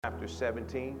Chapter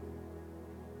 17.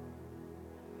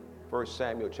 1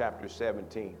 Samuel chapter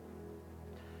 17.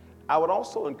 I would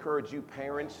also encourage you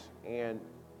parents and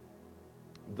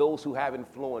those who have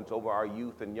influence over our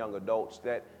youth and young adults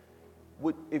that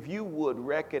if you would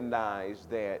recognize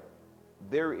that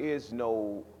there is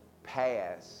no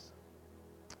pass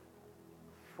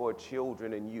for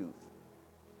children and youth.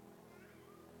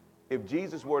 If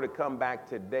Jesus were to come back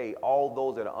today, all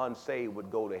those that are unsaved would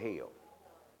go to hell.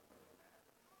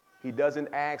 He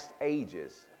doesn't ask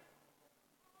ages.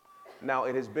 Now,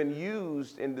 it has been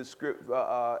used in the script,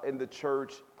 in the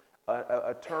church,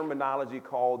 a terminology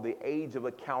called the age of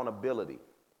accountability.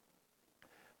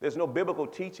 There's no biblical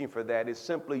teaching for that. It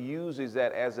simply uses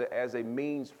that as a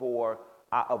means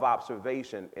of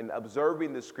observation. In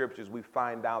observing the scriptures, we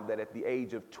find out that at the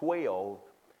age of 12,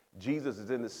 Jesus is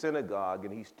in the synagogue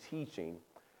and he's teaching.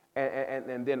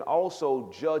 And then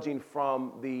also judging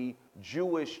from the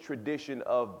Jewish tradition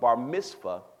of bar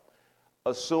mitzvah,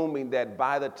 assuming that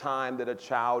by the time that a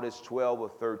child is 12 or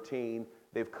 13,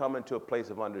 they've come into a place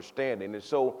of understanding. And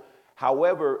so,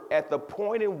 however, at the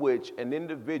point in which an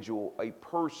individual, a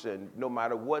person, no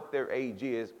matter what their age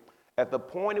is, at the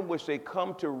point in which they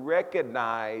come to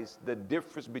recognize the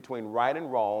difference between right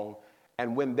and wrong,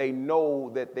 and when they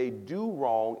know that they do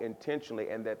wrong intentionally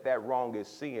and that wrong is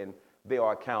sin, they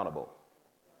are accountable.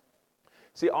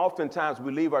 See, oftentimes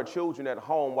we leave our children at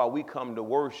home while we come to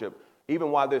worship,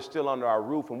 even while they're still under our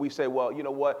roof, and we say, well, you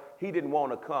know what? He didn't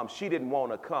want to come. She didn't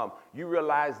want to come. You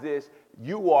realize this?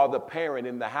 You are the parent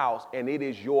in the house, and it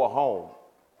is your home.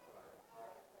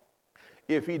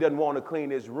 If he doesn't want to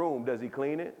clean his room, does he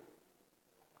clean it?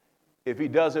 If he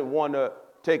doesn't want to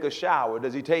take a shower,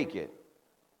 does he take it?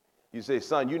 You say,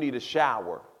 son, you need a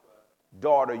shower.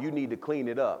 Daughter, you need to clean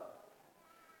it up.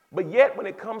 But yet, when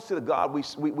it comes to God,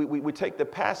 we take the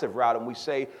passive route and we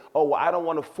say, oh, well, I don't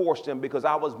want to force them because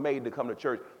I was made to come to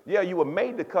church. Yeah, you were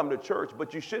made to come to church,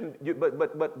 but you shouldn't.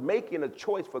 But making a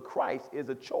choice for Christ is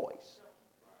a choice.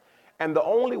 And the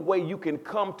only way you can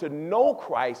come to know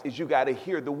Christ is you got to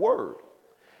hear the word.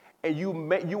 And you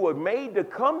were made to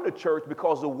come to church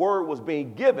because the word was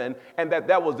being given, and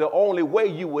that was the only way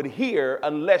you would hear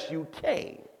unless you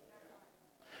came.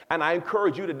 And I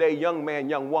encourage you today, young man,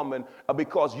 young woman,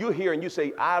 because you're here and you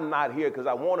say, I'm not here because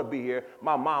I want to be here.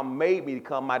 My mom made me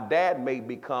come. My dad made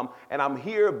me come. And I'm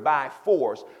here by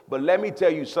force. But let me tell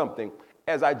you something.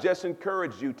 As I just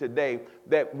encouraged you today,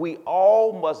 that we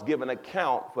all must give an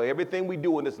account for everything we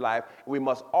do in this life. We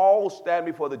must all stand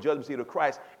before the judgment seat of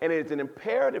Christ. And it's an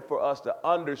imperative for us to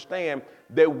understand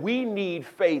that we need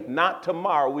faith, not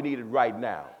tomorrow. We need it right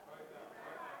now.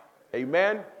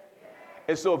 Amen.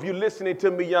 And so if you're listening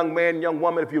to me, young man, young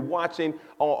woman, if you're watching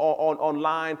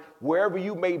online, wherever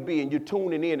you may be and you're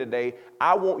tuning in today,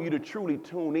 I want you to truly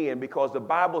tune in because the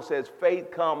Bible says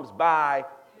faith comes by.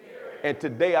 And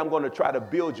today I'm going to try to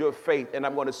build your faith and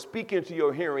I'm going to speak into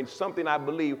your hearing something I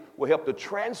believe will help to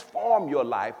transform your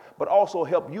life, but also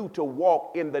help you to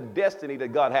walk in the destiny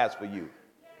that God has for you.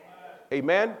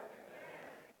 Amen.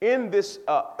 In this,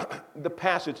 the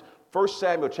passage, 1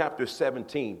 Samuel chapter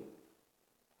 17.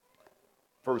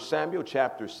 1 Samuel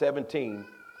chapter 17,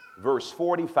 verse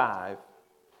 45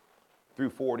 through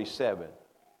 47.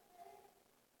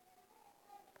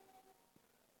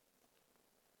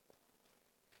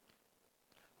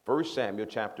 First Samuel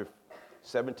chapter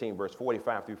 17, verse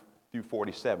 45 through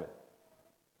 47.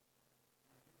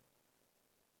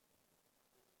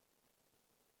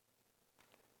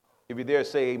 If you're there,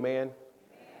 say amen. Amen.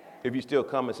 If you're still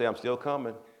coming, say I'm still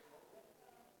coming.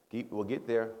 We'll get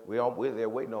there. We're there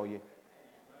waiting on you.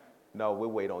 No,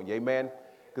 we'll wait on you. Amen.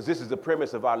 Because this is the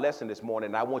premise of our lesson this morning.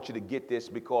 And I want you to get this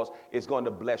because it's going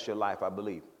to bless your life, I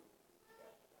believe.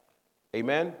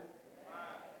 Amen.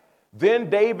 Then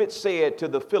David said to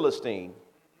the Philistine,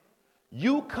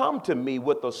 you come to me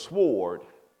with a sword,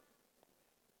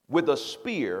 with a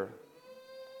spear,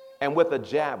 and with a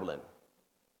javelin.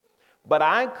 But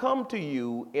I come to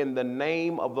you in the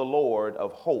name of the Lord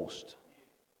of hosts,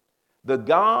 the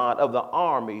God of the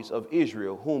armies of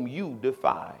Israel, whom you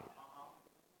defied.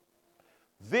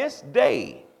 This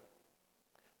day,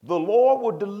 the Lord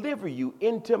will deliver you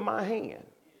into my hand,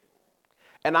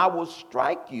 and I will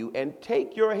strike you and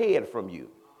take your head from you.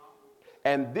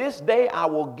 And this day I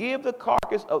will give the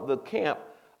carcass of the camp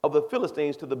of the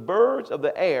Philistines to the birds of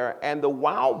the air and the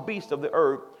wild beasts of the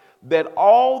earth, that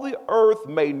all the earth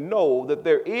may know that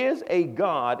there is a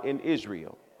God in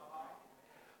Israel.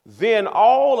 Then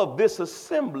all of this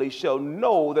assembly shall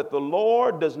know that the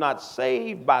Lord does not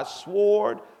save by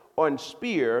sword or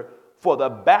spear, for the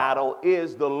battle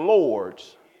is the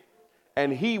Lord's,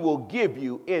 and he will give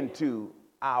you into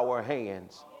our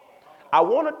hands. I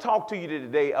want to talk to you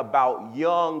today about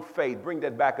young faith. Bring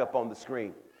that back up on the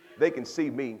screen. They can see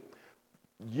me.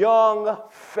 Young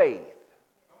faith.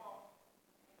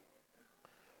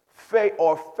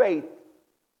 Faith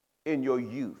in your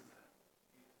youth.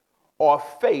 Or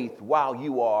faith while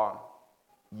you are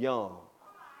young.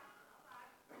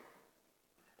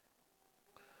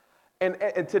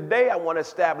 And today I want to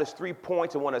establish 3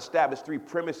 points. I want to establish 3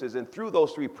 premises. And through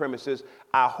those 3 premises,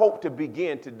 I hope to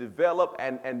begin to develop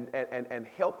and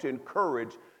help to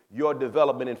encourage your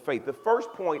development in faith. The first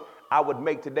point I would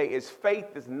make today is faith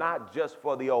is not just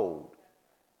for the old.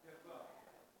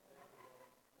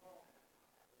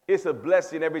 It's a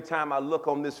blessing every time I look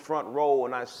on this front row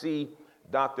and I see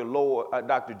Dr.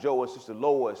 Joe and Sister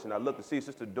Lois, and I look to see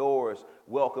Sister Doris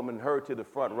welcoming her to the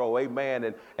front row,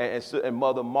 amen, and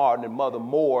Mother Martin and Mother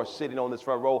Moore sitting on this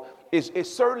front row.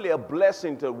 It's certainly a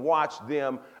blessing to watch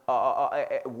them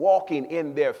walking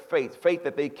in their faith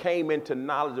that they came into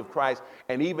knowledge of Christ,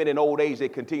 and even in old age they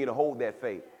continue to hold that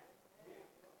faith.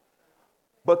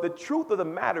 But the truth of the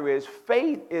matter is,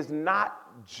 faith is not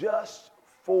just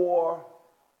for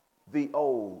the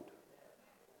old.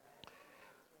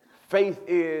 Faith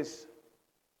is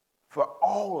for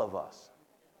all of us.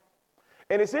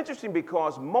 And it's interesting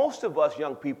because most of us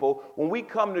young people, when we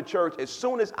come to church, as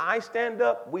soon as I stand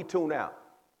up, we tune out.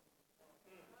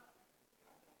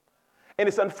 And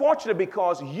it's unfortunate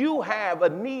because you have a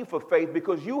need for faith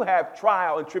because you have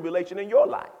trial and tribulation in your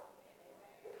life.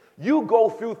 You go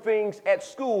through things at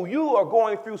school. You are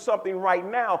going through something right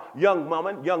now, young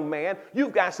woman, young man.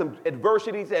 You've got some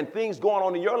adversities and things going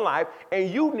on in your life, and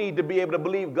you need to be able to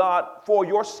believe God for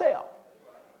yourself.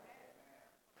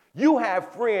 You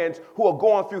have friends who are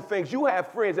going through things. You have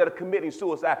friends that are committing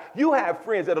suicide. You have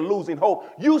friends that are losing hope.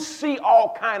 You see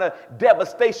all kind of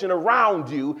devastation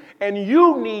around you, and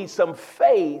you need some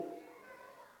faith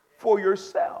for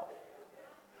yourself.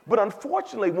 But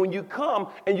unfortunately, when you come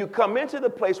into the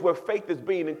place where faith is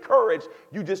being encouraged,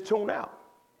 you just tune out.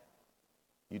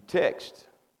 You text.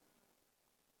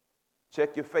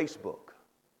 Check your Facebook.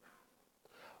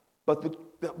 But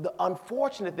the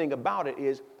unfortunate thing about it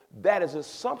is that is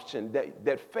assumption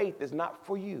that faith is not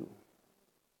for you.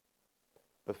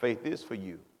 But faith is for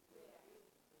you.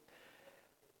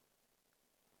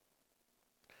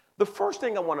 The first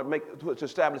thing I want to make to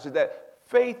establish is that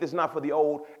faith is not for the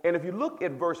old. And if you look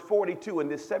at verse 42 in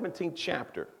this 17th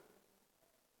chapter,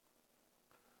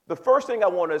 the first thing I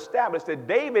want to establish that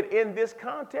David in this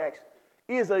context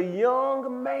is a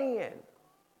young man.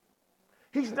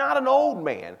 He's not an old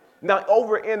man. Now,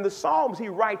 over in the Psalms, he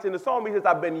writes in the Psalm, he says,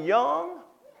 I've been young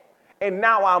and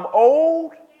now I'm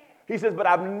old. He says, but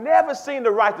I've never seen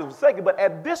the righteous forsaken. But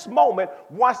at this moment,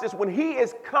 watch this, when he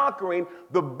is conquering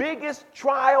the biggest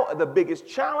trial, the biggest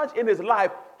challenge in his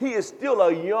life, he is still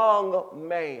a young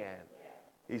man.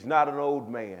 He's not an old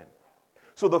man.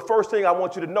 So the first thing I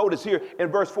want you to notice here in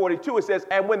verse 42, it says,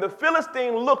 and when the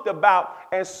Philistine looked about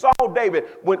and saw David,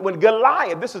 when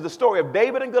Goliath, this is the story of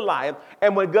David and Goliath,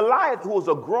 and when Goliath, who was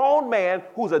a grown man,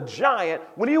 who's a giant,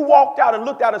 when he walked out and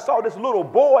looked out and saw this little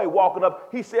boy walking up,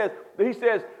 he says,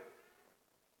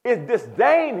 it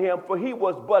disdained him, for he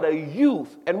was but a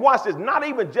youth. And watch this, not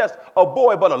even just a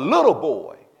boy, but a little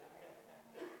boy.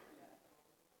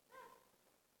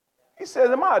 He says,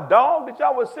 am I a dog that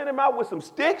y'all would send him out with some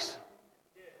sticks?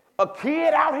 A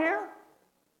kid out here?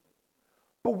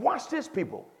 But watch this,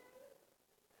 people.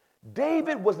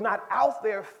 David was not out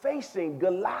there facing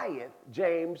Goliath,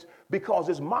 James, because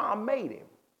his mom made him.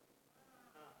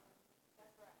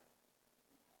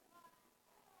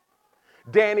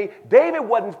 Danny, David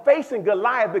wasn't facing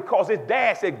Goliath because his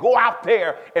dad said, go out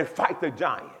there and fight the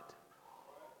giant.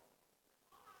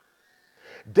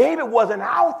 David wasn't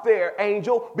out there,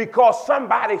 Angel, because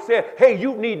somebody said, hey,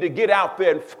 you need to get out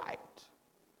there and fight.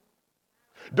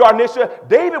 Darnisha,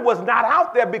 David was not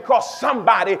out there because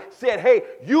somebody said, hey,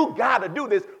 you got to do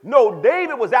this. No,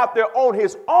 David was out there on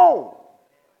his own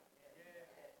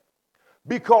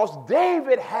because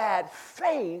David had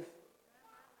faith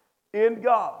in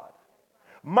God.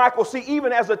 Michael, see,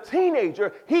 even as a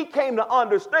teenager, he came to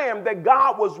understand that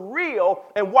God was real,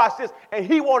 and watch this, and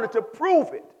he wanted to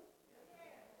prove it.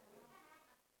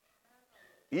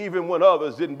 Even when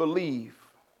others didn't believe.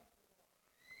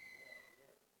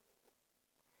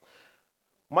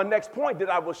 My next point that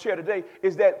I will share today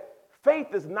is that faith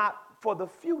is not for the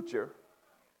future.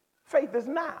 Faith is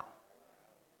now.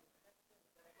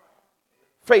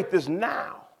 Faith is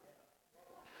now.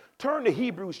 Turn to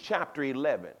Hebrews chapter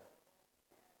 11.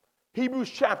 Hebrews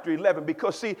chapter 11,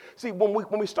 because see,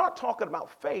 when we start talking about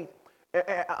faith,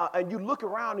 and you look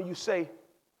around and you say,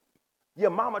 Yeah,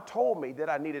 mama told me that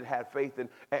I needed to have faith,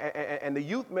 and the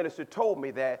youth minister told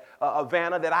me that,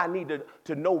 Vanna, that I needed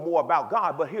to know more about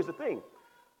God. But here's the thing.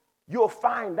 You'll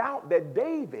find out that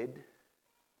David,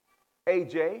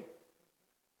 AJ,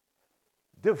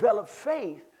 developed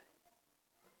faith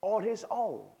on his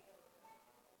own.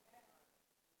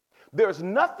 There's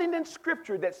nothing in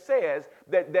Scripture that says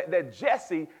that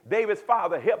Jesse, David's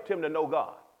father, helped him to know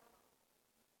God.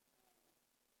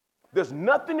 There's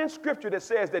nothing in Scripture that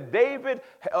says that David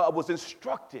was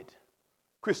instructed,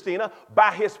 Christina,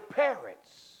 by his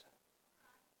parents.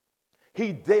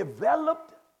 He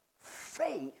developed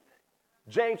faith,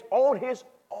 James, on his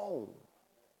own.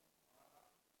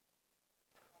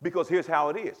 Because here's how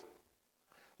it is.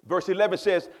 Verse 11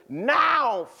 says,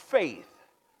 now faith.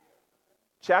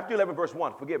 Chapter 11, verse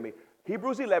 1, forgive me.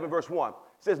 Hebrews 11, verse 1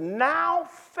 says, now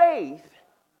faith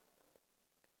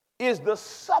is the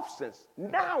substance.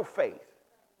 Now faith.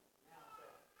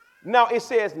 Now it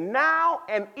says now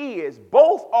and is.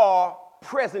 Both are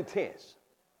present tense.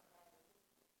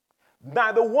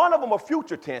 Neither one of them are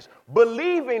future tense.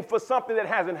 Believing for something that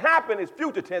hasn't happened is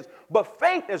future tense, but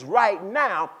faith is right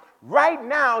now. Right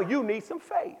now you need some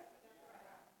faith.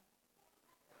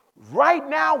 Right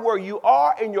now where you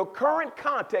are in your current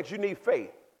context, you need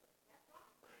faith.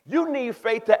 You need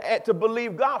faith to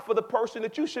believe God for the person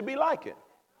that you should be liking.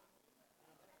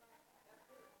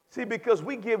 See, because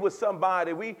we get with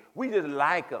somebody, we just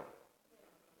like him.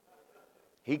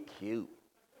 He cute.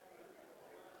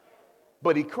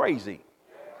 But he crazy.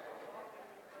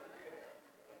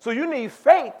 So you need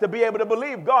faith to be able to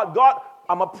believe God,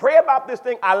 I'm going to pray about this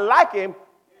thing. I like him,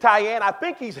 Tyann. I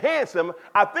think he's handsome.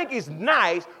 I think he's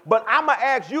nice. But I'm going to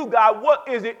ask you, God, what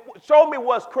is it? Show me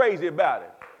what's crazy about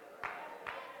it.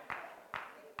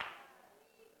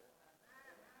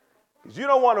 Because you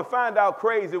don't want to find out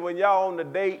crazy when y'all on the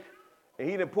date and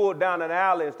he done pulled down an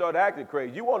alley and started acting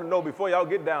crazy. You want to know before y'all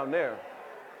get down there.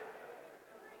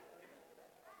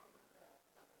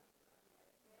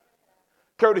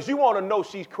 Curtis, you want to know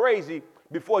she's crazy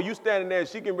before you standing there and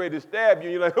she getting ready to stab you.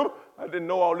 And you're like, oh, I didn't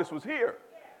know all this was here.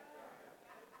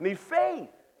 Need faith.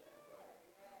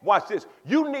 Watch this.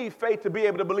 You need faith to be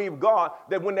able to believe God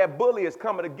that when that bully is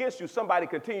coming against you, somebody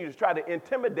continues to try to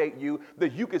intimidate you,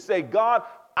 that you can say, God,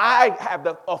 I have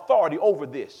the authority over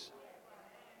this.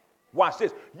 Watch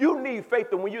this. You need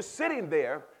faith that when you're sitting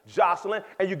there, Jocelyn,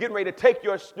 and you're getting ready to take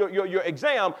your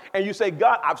exam, and you say,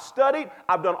 God, I've studied.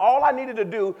 I've done all I needed to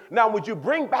do. Now, would you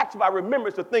bring back to my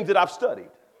remembrance the things that I've studied?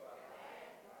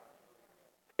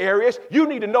 Areas, you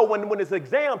need to know when it's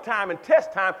exam time and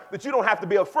test time that you don't have to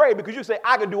be afraid, because you say,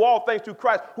 I can do all things through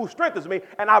Christ who strengthens me,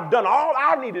 and I've done all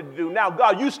I needed to do. Now,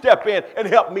 God, you step in and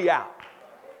help me out.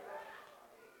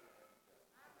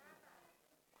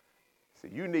 See,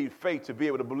 you need faith to be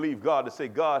able to believe God, to say,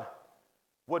 God,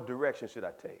 what direction should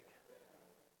I take?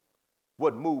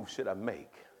 What move should I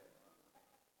make?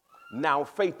 Now,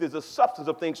 faith is the substance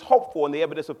of things hoped for and the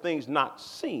evidence of things not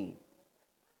seen.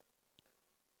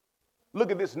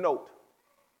 Look at this note.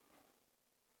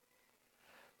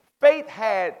 David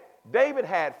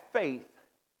had faith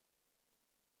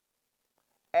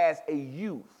as a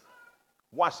youth.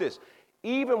 Watch this.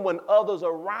 Even when others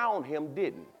around him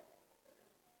didn't.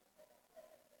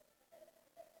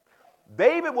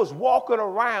 David was walking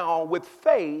around with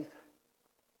faith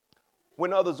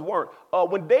when others weren't.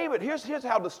 Here's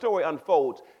how the story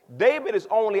unfolds. David is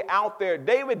only out there.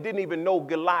 David didn't even know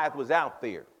Goliath was out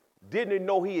there. Didn't even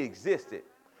know he existed.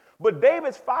 But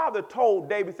David's father told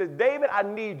David, says, David, I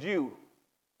need you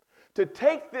to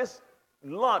take this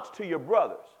lunch to your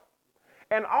brothers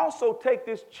and also take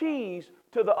this cheese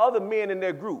to the other men in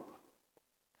their group.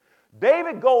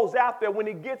 David goes out there. When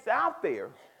he gets out there,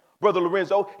 Brother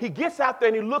Lorenzo, he gets out there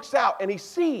and he looks out and he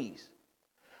sees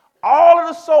all of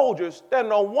the soldiers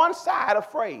standing on one side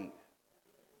afraid.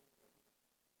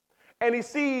 And he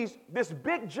sees this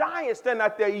big giant standing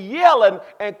out there yelling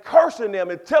and cursing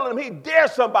them and telling them he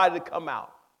dares somebody to come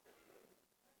out.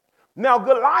 Now,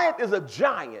 Goliath is a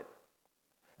giant.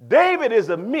 David is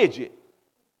a midget.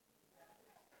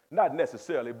 Not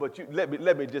necessarily, but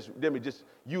let me just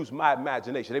use my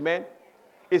imagination. Amen?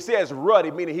 It says ruddy,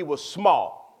 meaning he was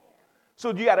small.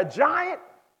 So you got a giant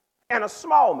and a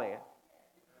small man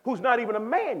who's not even a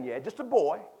man yet, just a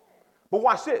boy. But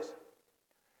watch this.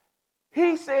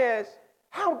 He says,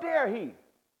 how dare he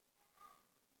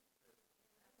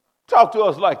talk to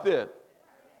us like that?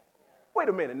 Wait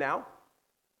a minute now.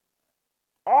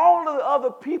 All of the other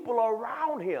people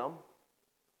around him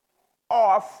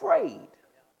are afraid.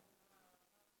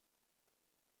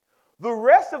 The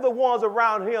rest of the ones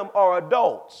around him are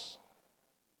adults.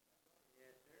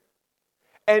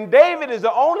 And David is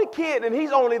the only kid, and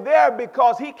he's only there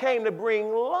because he came to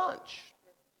bring lunch.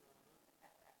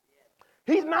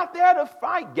 He's not there to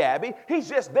fight Gabby. He's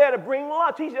just there to bring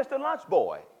lunch. He's just a lunch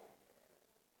boy.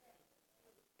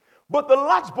 But the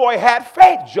lunch boy had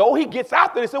faith, Joe. He gets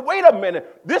out there and said, wait a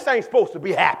minute, this ain't supposed to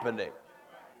be happening.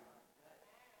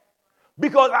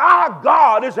 Because our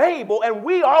God is able, and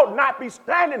we ought not be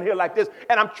standing here like this.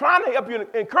 And I'm trying to help you and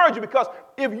encourage you, because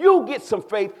if you get some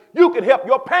faith, you can help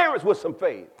your parents with some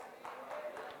faith.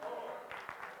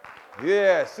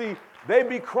 Yeah, see, they'll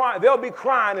be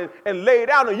crying and lay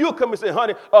down, and you'll come and say,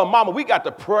 honey, mama, we got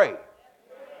to pray.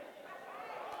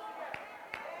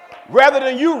 Rather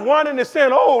than you running and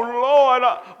saying, oh, Lord,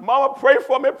 mama, pray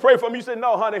for me. You say,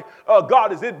 no, honey,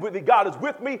 God is with me. God is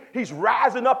with me. He's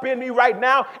rising up in me right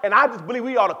now, and I just believe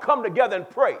we ought to come together and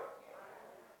pray.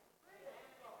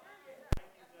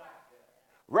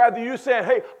 Rather you saying,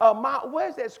 hey, Ma,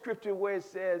 where's that scripture where it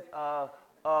says I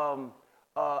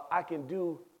can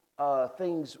do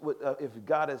things with if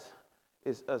God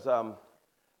is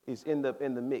in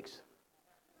the mix?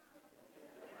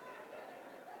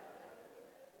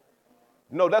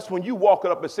 No, that's when you walking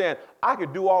up and saying, I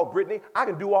can do all, Brittany, I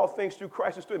can do all things through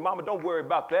Christ who strengthens. Mama, don't worry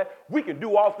about that. We can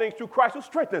do all things through Christ who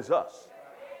strengthens us.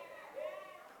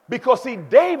 Because, see,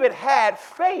 David had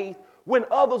faith when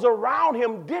others around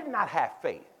him did not have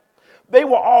faith. They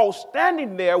were all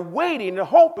standing there waiting and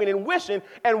hoping and wishing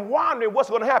and wondering what's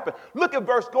going to happen. Look at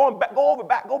verse, go back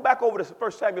over to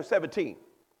 1 Samuel 17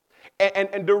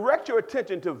 and direct your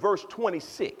attention to verse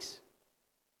 26.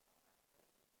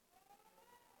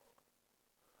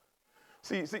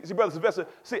 See, Brother Sylvester,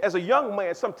 as a young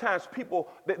man, sometimes people,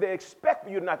 they expect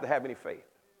you not to have any faith.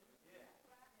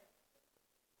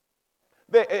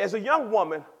 As a young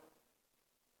woman,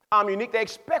 I'm unique, they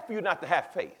expect for you not to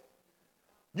have faith.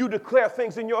 You declare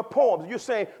things in your poems. You're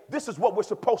saying, this is what we're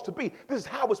supposed to be. This is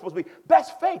how we're supposed to be. That's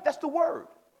faith. That's the word.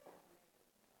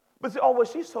 But say, oh, well,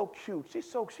 she's so cute.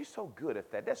 She's so good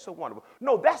at that. That's so wonderful.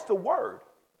 No, that's the word.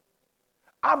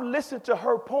 I've listened to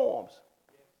her poems.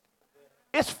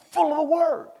 It's full of the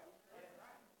word.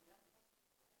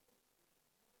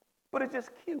 But it's just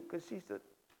cute because she's a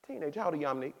teenager. How old are you,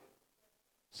 Yamnik?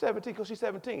 17, because she's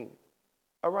 17.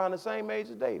 Around the same age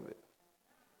as David.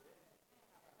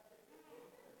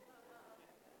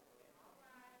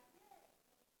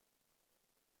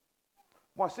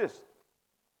 Watch this.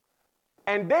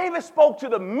 And David spoke to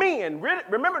the men.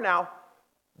 Remember now,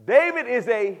 David is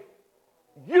a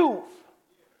youth.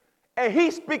 And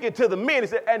he's speaking to the men. He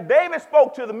said, and David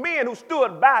spoke to the men who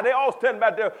stood by. They all standing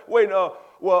back there waiting.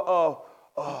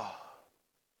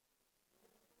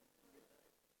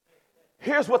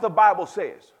 Here's what the Bible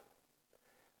says.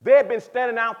 They had been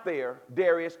standing out there,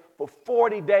 Darius, for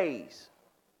 40 days.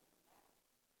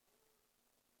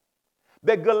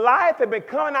 That Goliath had been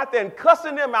coming out there and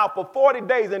cussing them out for 40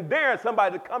 days and daring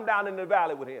somebody to come down in the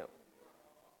valley with him.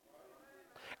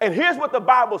 And here's what the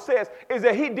Bible says, is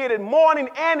that he did it morning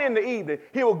and in the evening.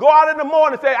 He would go out in the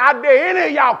morning and say, I dare any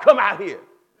of y'all come out here.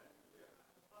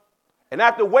 And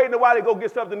after waiting a while, they go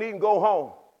get something to eat and go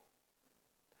home.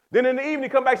 Then in the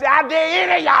evening, come back and say, I dare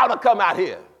any of y'all to come out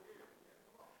here.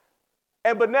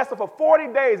 And Vanessa, for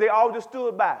 40 days, they all just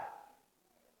stood by.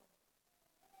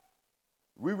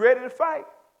 We ready to fight.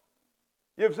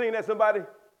 You ever seen that somebody?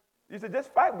 You said,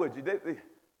 just fight with you.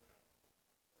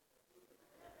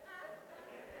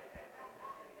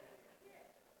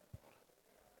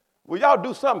 Well, y'all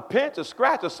do something, pinch or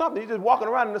scratch or something. You're just walking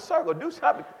around in a circle. Do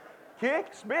something. Kick,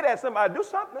 spit at somebody. Do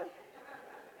something.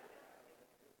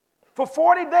 For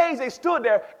 40 days, they stood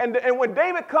there. And when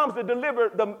David comes to deliver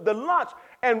the lunch,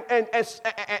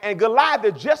 and Goliath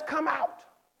had just come out.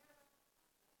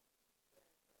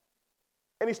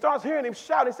 And he starts hearing him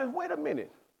shout. He says, wait a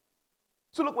minute.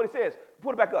 So look what he says.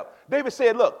 Put it back up. David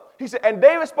said, look. He said, and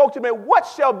David spoke to me, what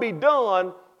shall be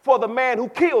done for the man who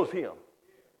kills him?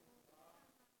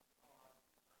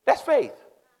 That's faith.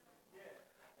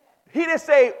 He didn't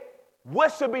say,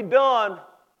 what should be done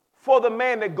for the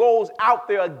man that goes out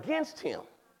there against him?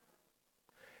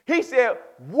 He said,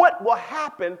 what will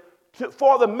happen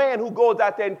for the man who goes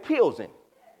out there and kills him?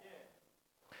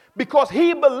 Because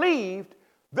he believed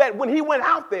that when he went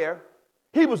out there,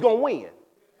 he was going to win.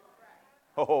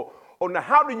 Oh, now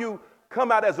how do you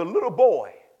come out as a little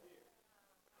boy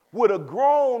with a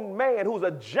grown man who's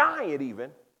a giant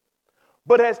even,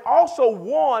 but has also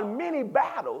won many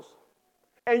battles,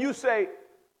 and you say,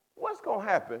 what's going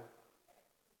to happen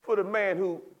for the man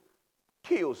who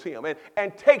kills him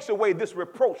and takes away this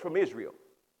reproach from Israel?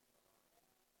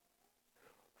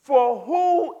 For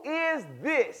who is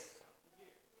this?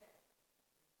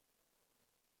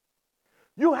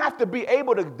 You have to be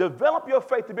able to develop your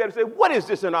faith to be able to say, what is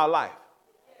this in our life?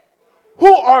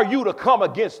 Who are you to come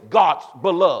against God's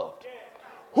beloved?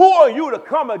 Who are you to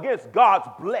come against God's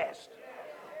blessed?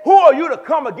 Who are you to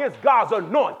come against God's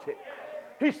anointed?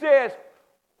 He says,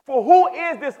 for who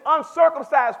is this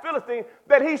uncircumcised Philistine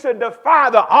that he should defy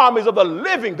the armies of the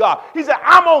living God? He said,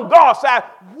 I'm on God's side.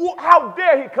 How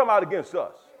dare he come out against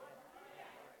us?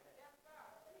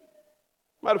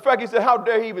 Matter of fact, he said, how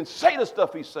dare he even say the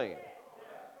stuff he's saying?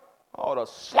 I ought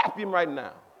to slap him right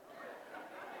now.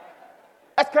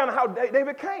 That's kind of how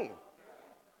David came.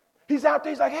 He's out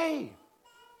there, he's like, hey,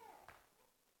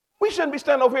 we shouldn't be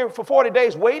standing over here for 40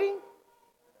 days waiting.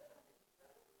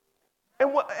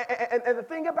 And the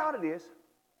thing about it is,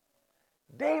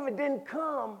 David didn't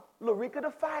come, Larica,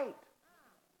 to fight.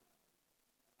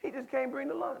 He just came bring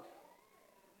the lunch.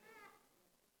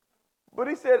 But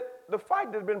he said, the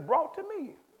fight has been brought to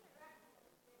me.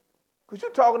 Because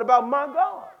you're talking about my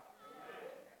God.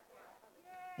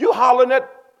 You're hollering at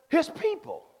his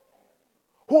people,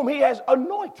 whom he has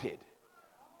anointed.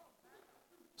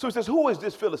 So he says, who is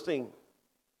this Philistine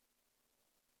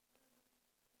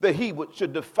that he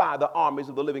should defy the armies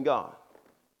of the living God?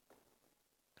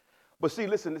 But see,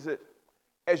 listen,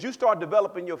 as you start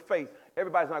developing your faith,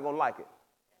 everybody's not going to like it.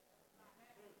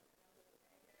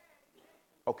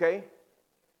 Okay?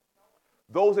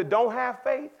 Those that don't have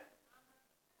faith,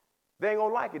 they ain't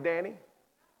going to like it, Danny.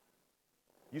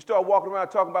 You start walking around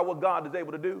talking about what God is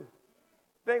able to do,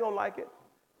 they ain't going to like it.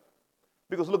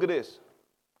 Because look at this.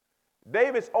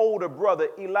 David's older brother,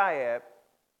 Eliab,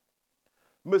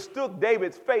 mistook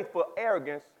David's faith for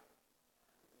arrogance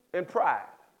and pride.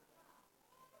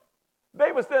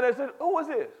 David stood there and said, who is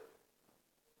this?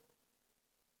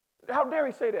 How dare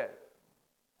he say that?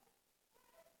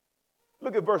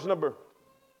 Look at verse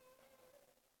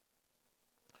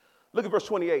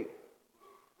 28.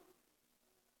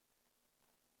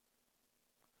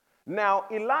 Now,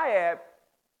 Eliab,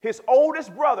 his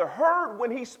oldest brother, heard when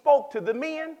he spoke to the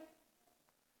men.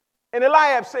 And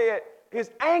Eliab said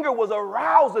his anger was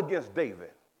aroused against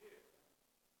David.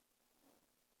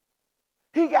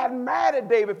 He got mad at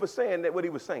David for saying that what he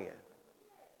was saying.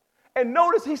 And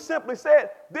notice he simply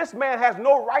said, this man has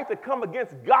no right to come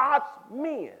against God's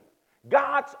men,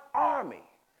 God's army,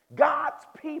 God's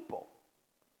people.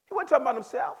 He wasn't talking about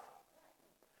himself.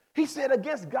 He said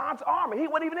against God's army. He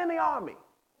wasn't even in the army.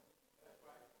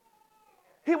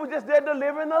 He was just there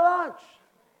delivering the lunch.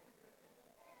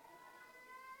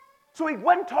 So he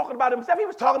wasn't talking about himself. He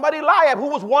was talking about Eliab, who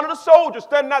was one of the soldiers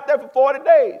standing out there for 40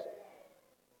 days.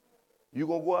 You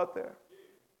going to go out there?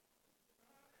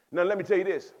 Now, let me tell you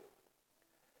this.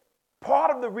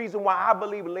 Part of the reason why I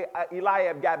believe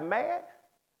Eliab got mad,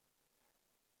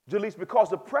 at least because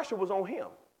the pressure was on him.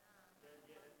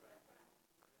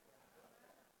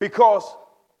 Because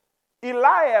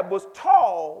Eliab was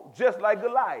tall just like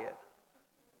Goliath.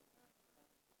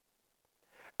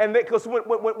 And because when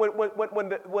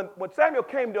Samuel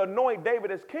came to anoint David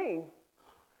as king,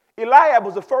 Eliab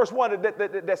was the first one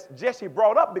that Jesse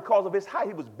brought up because of his height.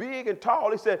 He was big and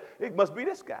tall. He said, it must be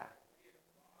this guy.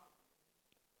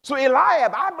 So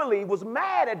Eliab, I believe, was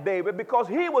mad at David because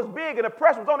he was big and the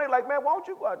pressure was on him. Like, man, why don't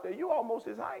you go out there? You almost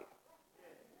his height.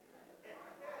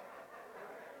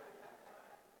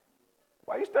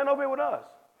 Why you standing over here with us?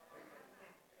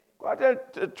 Go out there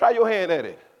and try your hand at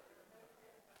it.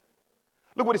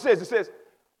 Look what it says. It says,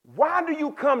 why do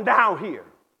you come down here?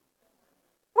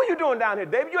 What are you doing down here,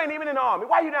 David? You ain't even in the army.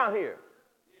 Why are you down here?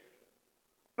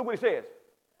 Look what it says.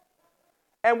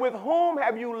 And with whom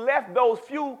have you left those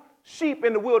few sheep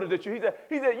in the wilderness? He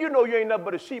said, you know you ain't nothing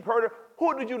but a sheep herder.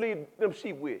 Who did you leave them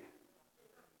sheep with?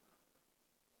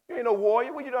 You ain't no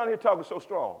warrior. What are you down here talking so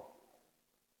strong?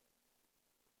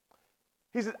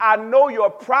 He says, I know your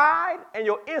pride and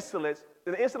your insolence,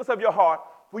 and the insolence of your heart,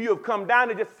 for you have come down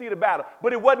to just see the battle.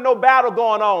 But it wasn't no battle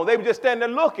going on. They were just standing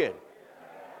there looking.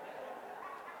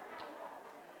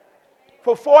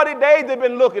 For 40 days they've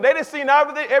been looking. They didn't see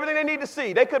everything they need to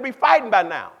see. They could be fighting by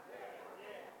now.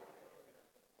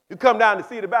 You come down to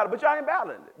see the battle, but y'all ain't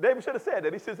battling. David should have said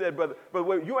that. He should have said, brother,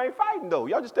 but you ain't fighting though.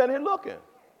 Y'all just standing here looking.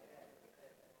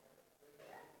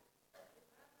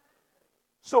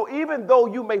 So even though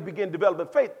you may begin developing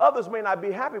faith, others may not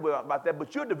be happy about that,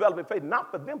 but you're developing faith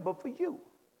not for them, but for you.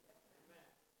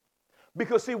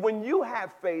 Because see, when you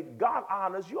have faith, God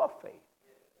honors your faith.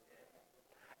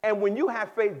 And when you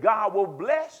have faith, God will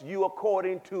bless you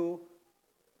according to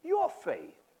your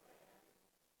faith.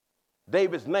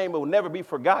 David's name will never be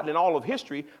forgotten in all of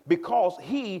history because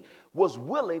he was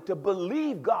willing to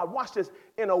believe God, watch this,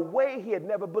 in a way he had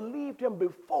never believed him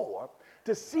before,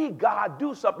 to see God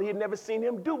do something he had never seen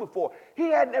him do before. He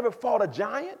had never fought a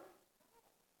giant.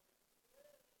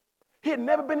 He had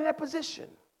never been in that position.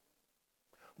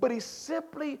 But he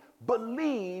simply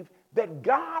believed that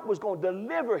God was going to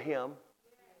deliver him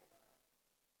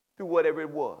through whatever it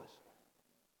was.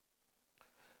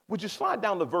 Would you slide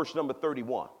down to verse number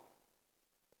 31?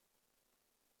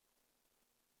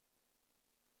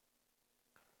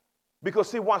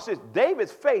 Because see, watch this.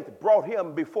 David's faith brought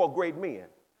him before great men.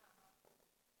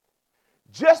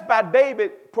 Just by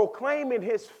David proclaiming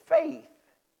his faith,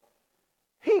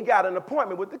 he got an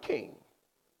appointment with the king.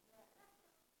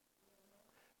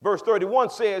 Verse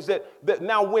 31 says that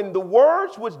now when the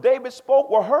words which David spoke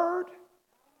were heard,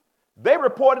 they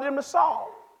reported them to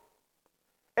Saul.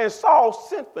 And Saul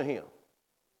sent for him.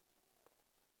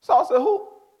 Saul said,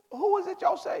 who is it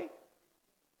y'all say?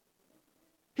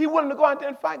 He willing to go out there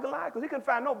and fight Goliath because he couldn't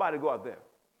find nobody to go out there.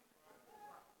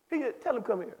 He said, tell him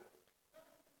come here.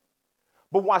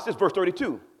 But watch this, verse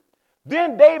 32.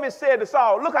 Then David said to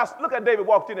Saul, look how David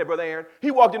walked in there, Brother Aaron.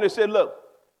 He walked in there and said, look,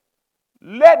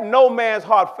 let no man's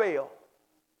heart fail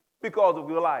because of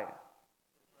Goliath.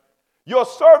 Your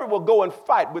servant will go and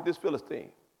fight with this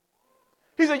Philistine.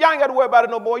 He said, y'all ain't got to worry about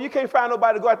it no more. You can't find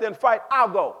nobody to go out there and fight. I'll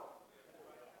go.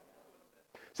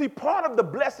 See, part of the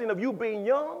blessing of you being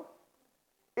young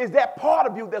is that part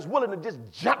of you that's willing to just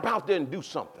jump out there and do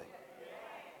something.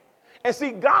 And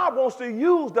see, God wants to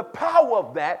use the power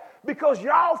of that because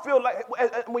y'all feel like,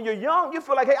 when you're young, you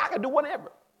feel like, hey, I can do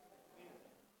whatever.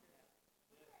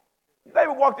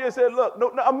 David walked in and said, look,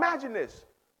 no, imagine this.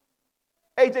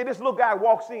 AJ, this little guy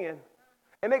walks in,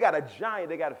 and they got a giant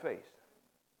they got to face.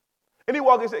 And he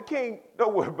walked in and said, King,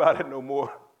 don't worry about it no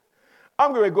more.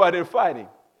 I'm going to go out there and fight him.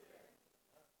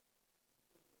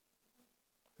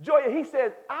 Joya, he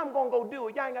says, I'm going to go do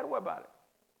it. Y'all ain't got to worry about it.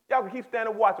 Y'all can keep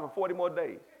standing watching for 40 more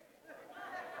days.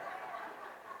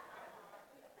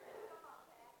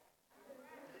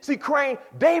 See, Crane,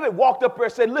 David walked up there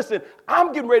and said, listen,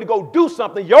 I'm getting ready to go do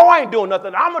something. Y'all ain't doing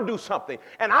nothing. I'm going to do something.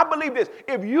 And I believe this.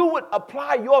 If you would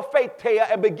apply your faith,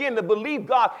 Taya, and begin to believe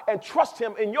God and trust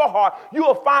him in your heart, you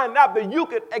will find out that you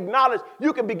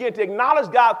can begin to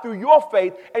acknowledge God through your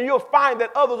faith, and you'll find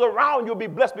that others around you will be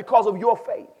blessed because of your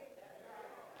faith.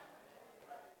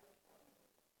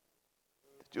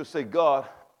 You'll say, God,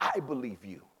 I believe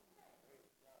you.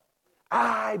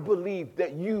 I believe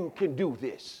that you can do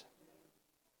this.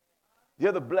 The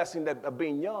other blessing of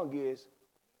being young is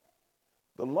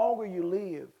the longer you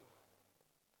live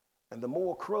and the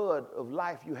more crud of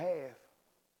life you have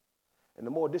and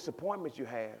the more disappointments you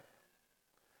have,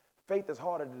 faith is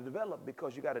harder to develop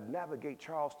because you got to navigate,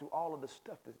 Charles, through all of the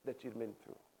stuff that you've been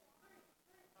through.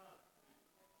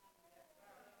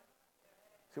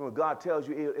 See, when God tells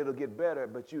you it'll get better,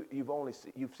 but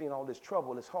you've seen all this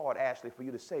trouble, it's hard, Ashley, for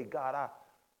you to say, God,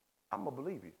 I'm going to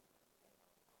believe you.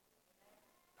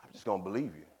 I'm just going to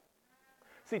believe you.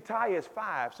 See, Taya is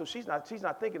 5, so she's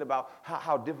not thinking about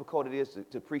how difficult it is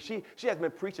to preach. She hasn't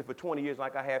been preaching for 20 years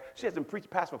like I have. She hasn't preached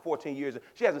past for 14 years.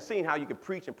 She hasn't seen how you can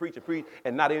preach and preach and preach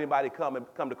and not anybody come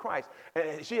to Christ.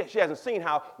 And she hasn't seen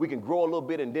how we can grow a little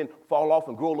bit and then fall off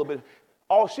and grow a little bit.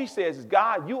 All she says is,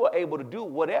 God, you are able to do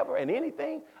whatever and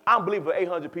anything. I'm believing for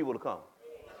 800 people to come.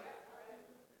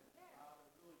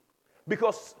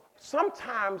 Because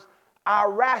sometimes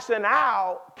our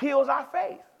rationale kills our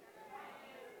faith.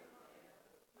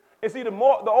 And see, the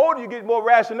older you get, more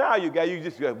rationale you got. You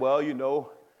just go, well,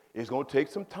 it's going to take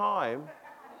some time.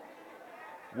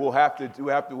 We'll have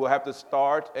to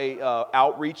start a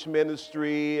outreach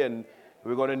ministry, and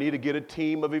we're going to need to get a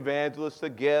team of evangelists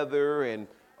together, and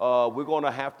we're going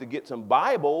to have to get some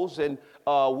Bibles, and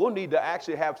we'll need to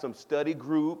actually have some study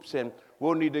groups, and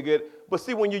we'll need to get. But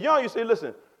see, when you're young, you say,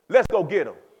 listen, let's go get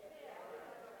them.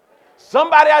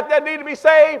 Somebody out there need to be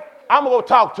saved. I'm going to go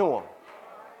talk to them.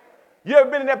 You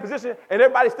ever been in that position and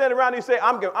everybody standing around and you say,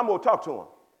 I'm going to talk to him?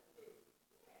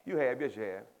 You have, yes you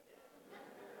have.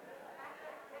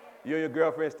 You and your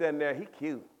girlfriend standing there, he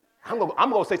cute. I'm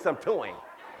going to say something to him.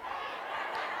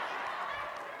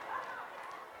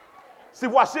 See,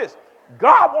 watch this.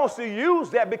 God wants to use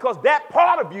that because that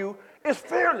part of you is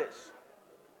fearless.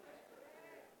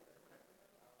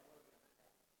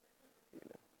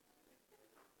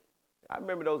 I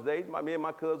remember those days, me and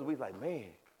my cousin, we was like, man,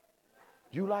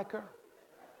 you like her?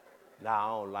 Nah, I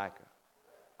don't like her.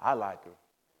 I like her.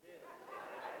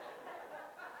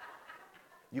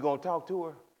 You gonna talk to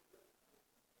her?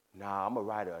 Nah, I'm gonna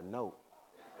write her a note.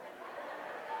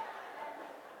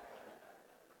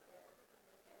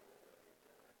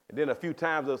 And then a few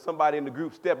times somebody in the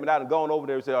group stepping out and going over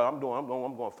there and say, oh, I'm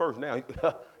going first now.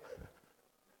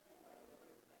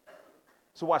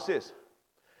 So watch this.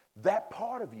 That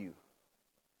part of you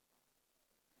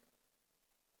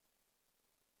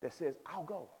that says, I'll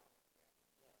go.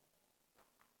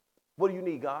 What do you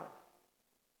need, God?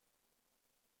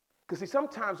 Because see,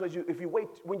 sometimes when you wait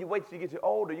till you get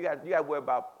older, you got to worry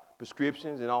about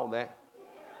prescriptions and all that.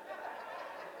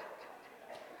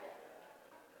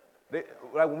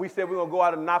 Like when we said we're going to go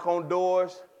out and knock on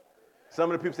doors, some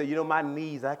of the people say, you know, my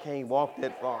knees, I can't walk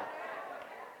that far.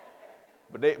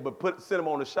 But send them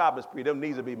on the shopping spree, them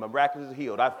knees will be miraculously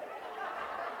healed.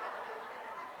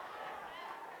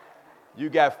 You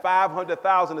got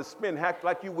 $500,000 to spend, act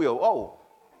like you will. Oh.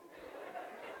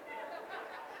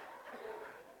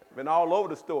 Been all over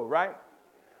the store, right?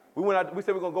 We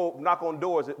said we're going to go knock on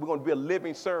doors. We're going to be a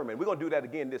living sermon. We're going to do that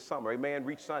again this summer, amen,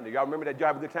 Reach Sunday. Y'all remember that? Y'all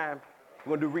have a good time?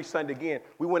 We're going to do Reach Sunday again.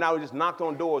 We went out and just knocked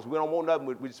on doors. We don't want nothing.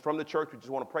 We're just from the church. We just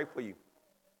want to pray for you.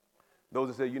 Those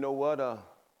that say, you know what?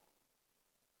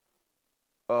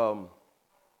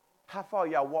 How far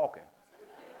y'all walking?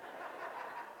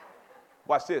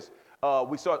 Watch this.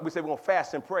 We said we're going to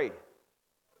fast and pray.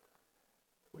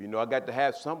 Well, you know, I got to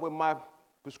have some with my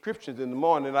prescriptions in the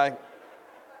morning. I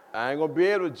ain't going to be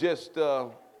able to just,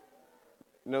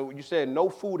 you said no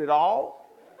food at all?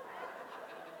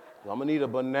 I'm going to need a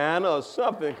banana or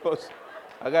something because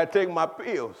I got to take my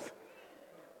pills.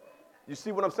 You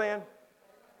see what I'm saying?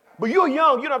 But you're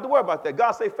young. You don't have to worry about that.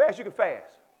 God say fast, you can fast.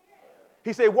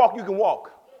 He say walk, you can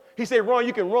walk. He say run,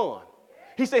 you can run.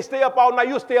 He say stay up all night,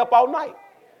 you'll stay up all night.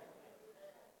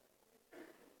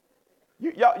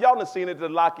 Y'all done seen it at the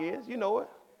lock-ins. You know it.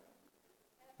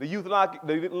 The youth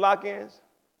lock-ins.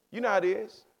 You know how it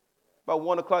is. About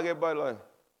 1 o'clock, everybody like,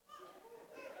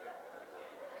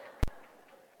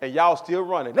 and y'all still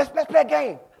running. Let's play a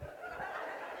game.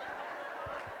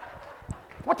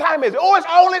 What time is it? Oh, it's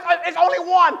only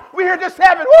 1. We're here till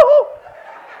 7. Woo-hoo!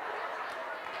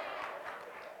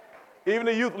 Even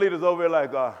the youth leaders over here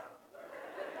like, okay,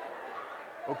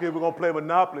 we're going to play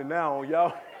Monopoly now,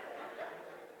 y'all.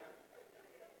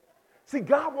 See,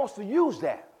 God wants to use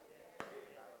that.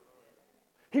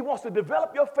 He wants to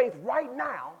develop your faith right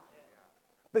now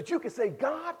that you can say,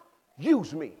 God,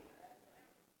 use me.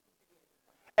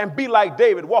 And be like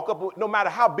David, walk up no matter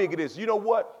how big it is. You know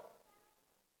what?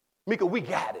 Mika, we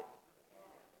got it.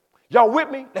 Y'all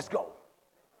with me? Let's go.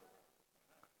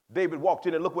 David walked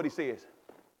in and look what he says.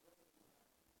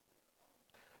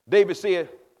 David said,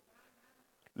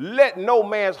 let no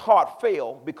man's heart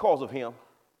fail because of him.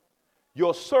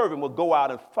 Your servant will go out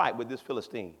and fight with this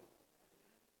Philistine.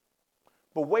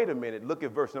 But wait a minute, look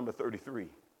at verse number 33.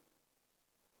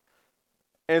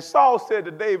 And Saul said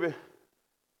to David,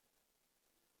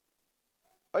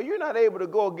 are you not able to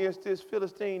go against this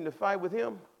Philistine to fight with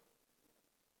him?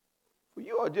 For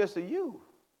you are just a youth.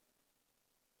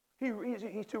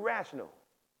 He's too rational.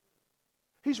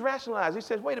 He's rationalized. He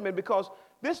says, wait a minute, because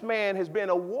this man has been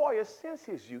a warrior since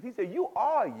his youth. He said, you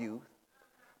are a youth,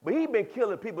 but he's been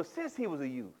killing people since he was a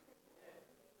youth.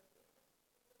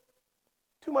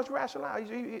 Too much rationale.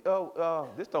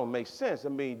 This don't make sense. I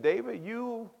mean, David, I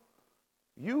don't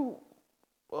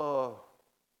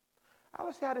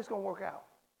see how this is going to work out.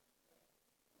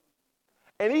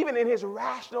 And even in his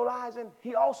rationalizing,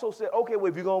 he also said, okay, well,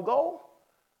 if you're going to go,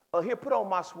 here, put on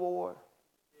my sword.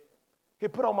 Here,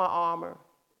 put on my armor.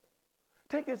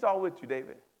 Take this all with you,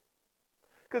 David.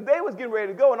 Because David was getting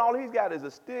ready to go, and all he's got is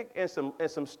a stick and some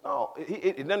stone.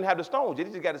 It doesn't have the stones yet.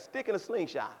 He just got a stick and a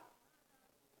slingshot.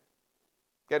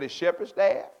 Got his shepherd's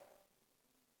staff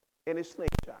and his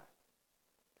slingshot.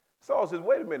 Saul says,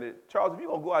 wait a minute, Charles, if you're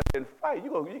going to go out there and fight,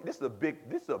 this is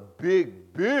a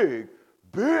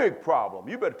big problem.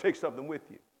 You better take something with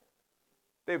you.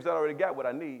 David said, I already got what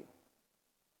I need.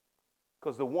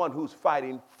 Because the one who's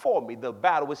fighting for me, the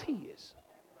battle is his.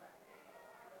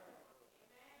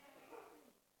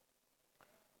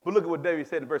 But look at what David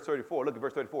said in verse 34. Look at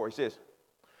verse 34. He says,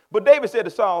 but David said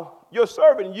to Saul, your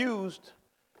servant used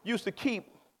to keep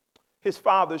his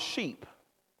father's sheep.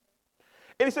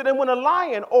 And he said, and when a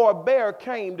lion or a bear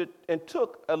came and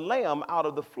took a lamb out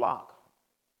of the flock,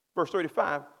 verse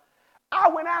 35, I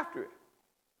went after it.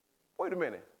 Wait a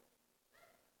minute.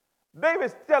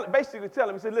 David's basically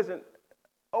telling him, he said, listen,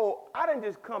 I didn't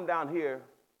just come down here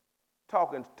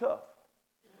talking tough.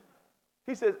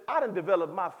 He says, I didn't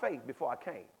develop my faith before I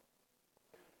came.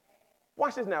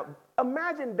 Watch this now.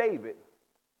 Imagine David.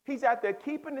 He's out there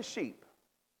keeping the sheep.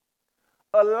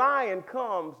 A lion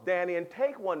comes, Danny, and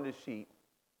take one of the sheep,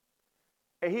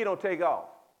 and he don't take off.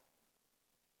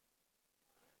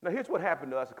 Now, here's what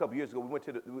happened to us a couple years ago. We went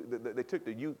to they took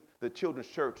the children's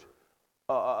church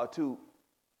to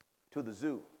the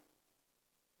zoo.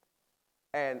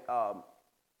 And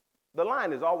the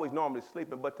lion is always normally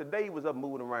sleeping, but today he was up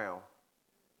moving around.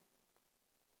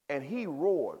 And he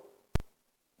roared.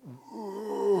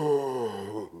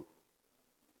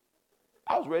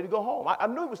 I was ready to go home. I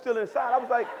knew he was still inside. I was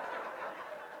like,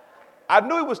 I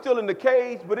knew he was still in the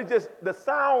cage, but the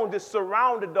sound just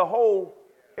surrounded the whole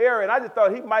area. And I just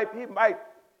thought he might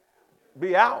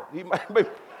be out. He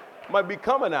might be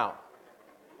coming out.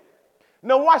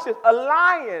 Now watch this. A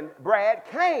lion, Brad,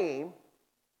 came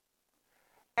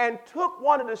and took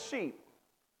one of the sheep.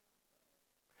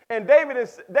 And David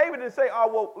didn't say,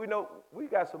 oh, well, we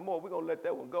got some more. We're going to let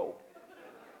that one go.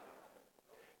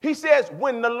 He says,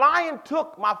 when the lion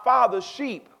took my father's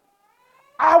sheep,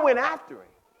 I went after him.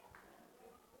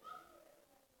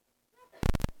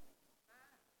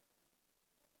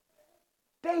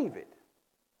 David.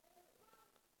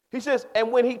 He says,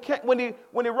 and when he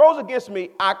rose against me,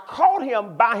 I caught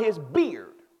him by his beard.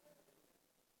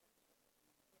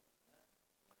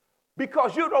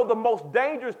 Because the most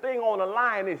dangerous thing on a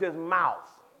lion is his mouth.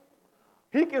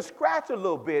 He can scratch a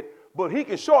little bit, but he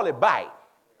can surely bite.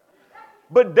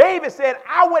 But David said,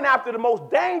 I went after the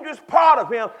most dangerous part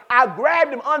of him. I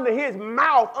grabbed him under his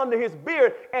mouth, under his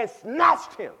beard, and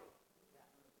snatched him.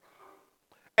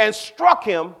 And struck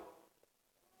him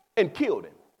and killed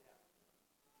him.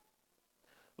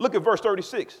 Look at verse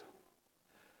 36.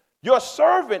 Your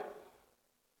servant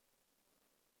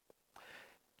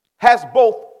has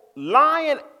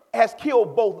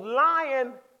killed both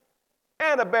lion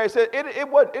and a bear. He said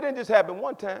it didn't just happen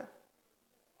one time.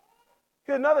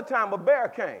 Here's another time a bear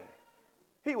came.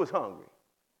 He was hungry.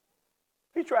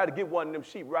 He tried to get one of them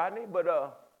sheep, Rodney, but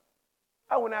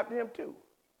I went after him too.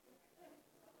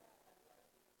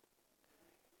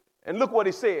 And look what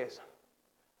he says.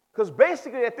 Because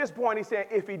basically at this point he's saying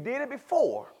if he did it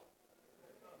before,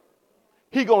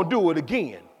 he going to do it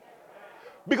again.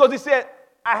 Because he said,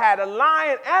 I had a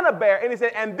lion and a bear. And he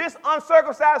said, and this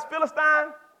uncircumcised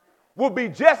Philistine will be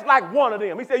just like one of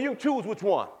them. He said, you can choose which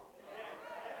one.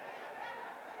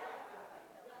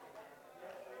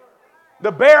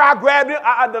 The bear, I grabbed him.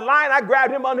 The lion, I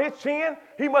grabbed him under his chin.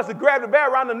 He must have grabbed the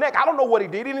bear around the neck. I don't know what he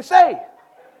did. He didn't say.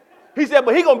 He said,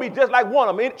 but he's going to be just like one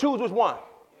of them. Choose which one.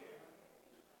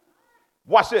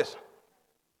 Watch this.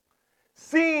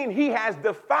 Seeing he has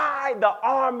defied the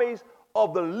armies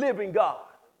of the living God.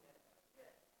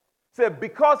 Said,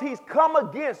 because he's come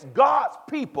against God's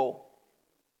people,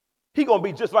 he's going to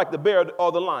be just like the bear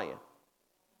or the lion.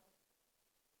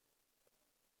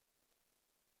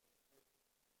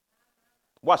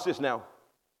 Watch this now.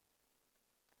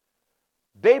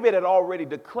 David had already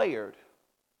declared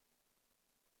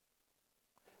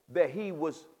that he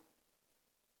was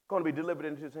going to be delivered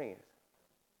into his hands.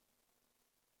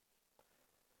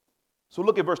 So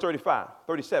look at verse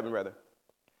 37 rather.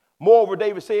 Moreover,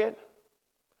 David said,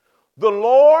 the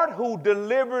Lord who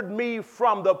delivered me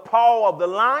from the paw of the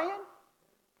lion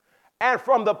and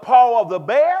from the paw of the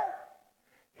bear,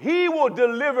 he will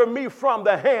deliver me from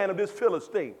the hand of this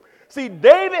Philistine. See,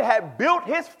 David had built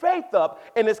his faith up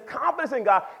and his confidence in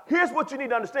God. Here's what you need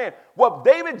to understand. What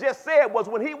David just said was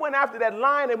when he went after that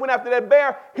lion and went after that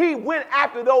bear, he went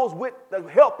after those with the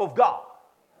help of God.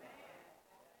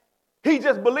 He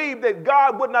just believed that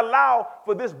God wouldn't allow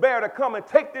for this bear to come and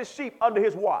take this sheep under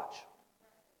his watch.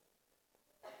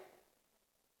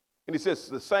 And he says,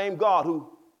 the same God who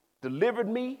delivered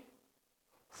me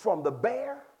from the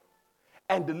bear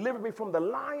and delivered me from the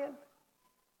lion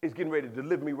is getting ready to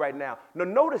deliver me right now. Now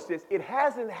notice this, it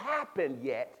hasn't happened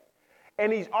yet,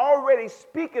 and he's already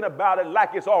speaking about it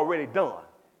like it's already done.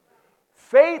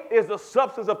 Faith is the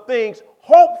substance of things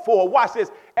hoped for, watch this,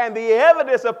 and the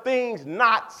evidence of things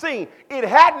not seen. It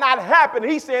had not happened.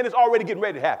 He's saying it's already getting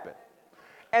ready to happen.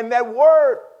 And that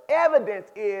word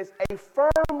evidence is a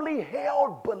firmly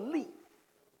held belief.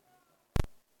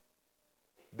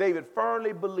 David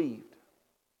firmly believed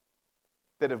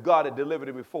that if God had delivered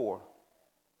him before,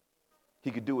 he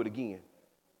could do it again.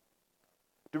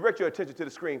 Direct your attention to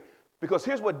the screen, because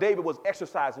here's what David was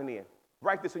exercising in.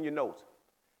 Write this in your notes.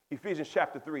 Ephesians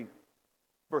chapter 3,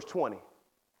 verse 20.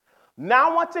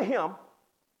 Now unto him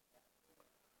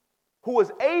who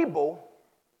is able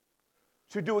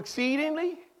to do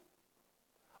exceedingly,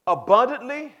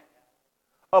 abundantly,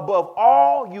 above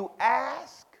all you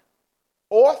ask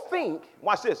or think,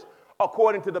 watch this,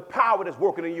 according to the power that's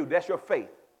working in you. That's your faith.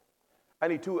 I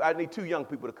need two young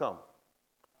people to come.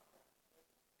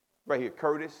 Right here,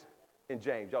 Curtis and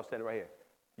James. Y'all standing right here.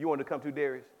 You want to come too,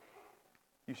 Darius?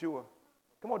 You sure?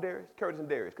 Come on, Darius. Curtis and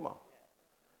Darius, come on.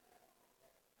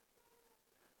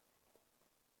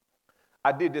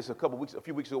 I did this a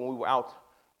few weeks ago when we were out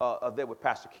there with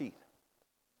Pastor Keith.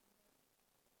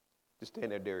 Just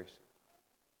stand there, Darius.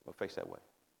 I'll face that way.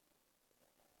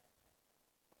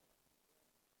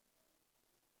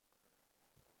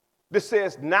 This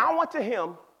says, now unto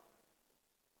him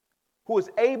who is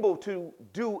able to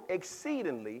do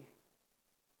exceedingly,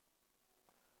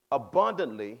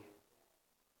 abundantly,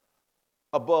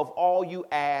 above all you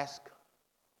ask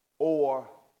or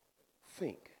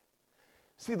think.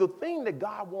 See, the thing that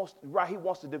God wants, right, he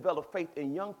wants to develop faith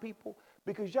in young people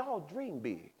because y'all dream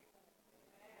big.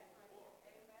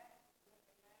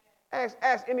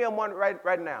 Ask any of them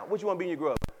right now, what you want to be in your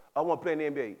grub? I want to play in the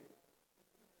NBA.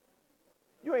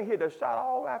 You ain't hit a shot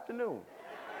all afternoon.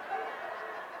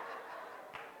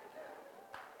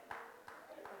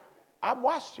 I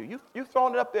watched you. You've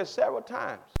thrown it up there several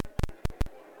times.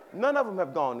 None of them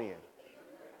have gone in.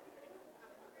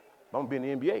 I'm going to be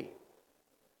in the NBA.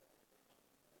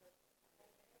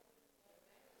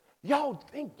 Y'all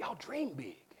dream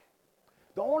big.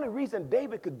 The only reason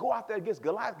David could go out there against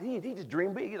Goliath, he just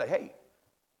dreamed big. He's like, hey,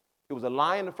 it was a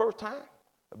lion the first time,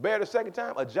 a bear the second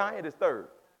time, a giant the third.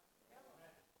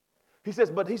 He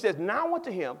says, now unto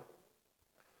him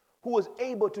who is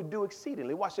able to do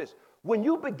exceedingly. Watch this. When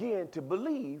you begin to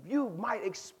believe, you might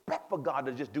expect for God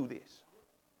to just do this.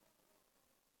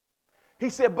 He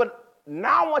said, but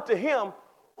now unto him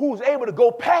who's able to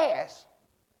go past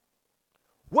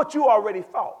what you already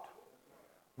thought.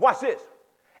 Watch this.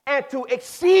 And to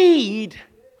exceed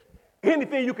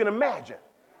anything you can imagine.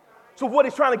 So what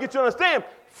he's trying to get you to understand,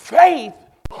 faith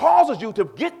causes you to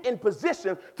get in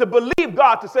position to believe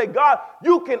God, to say, God,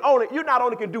 you not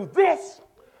only can do this,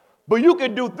 but you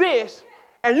can do this,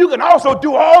 and you can also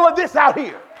do all of this out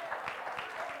here.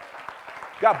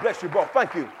 God bless you both.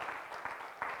 Thank you.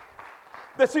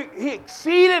 He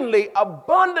exceedingly,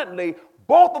 abundantly,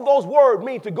 both of those words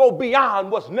mean to go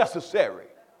beyond what's necessary.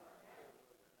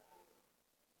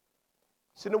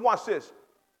 See, now watch this.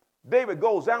 David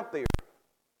goes out there,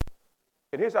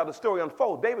 and here's how the story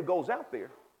unfolds. David goes out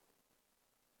there,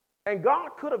 and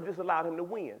God could have just allowed him to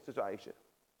win, Sister Aisha.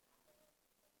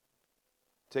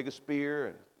 Take a spear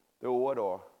and throw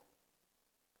it,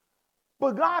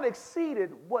 but God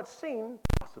exceeded what seemed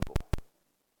possible.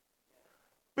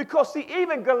 Because, see,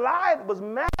 even Goliath was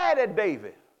mad at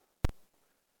David.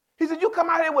 He said, you come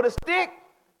out here with a stick?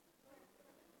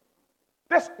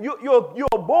 You're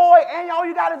a boy and all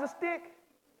you got is a stick?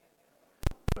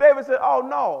 David said, oh,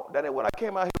 no, that ain't what I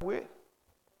came out here with.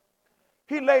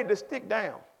 He laid the stick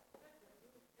down,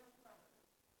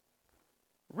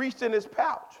 reached in his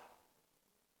pouch,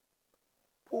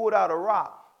 pulled out a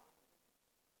rock,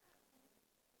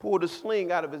 pulled a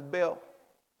sling out of his belt,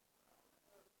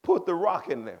 put the rock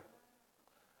in there.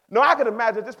 Now, I can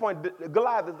imagine at this point,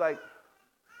 Goliath is like,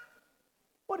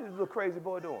 what is this little crazy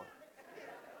boy doing?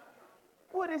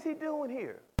 What is he doing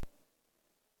here?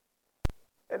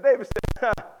 And David said,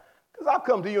 because I've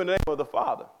come to you in the name of the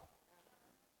Father,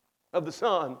 of the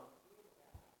Son,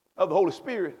 of the Holy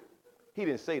Spirit. He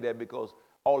didn't say that because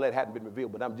all that hadn't been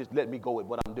revealed, but I'm just letting me go with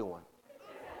what I'm doing.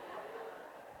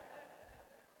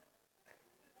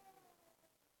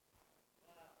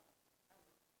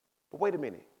 But wait a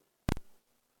minute.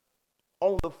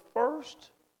 On the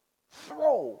first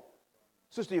throw,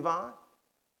 Sister Yvonne,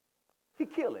 he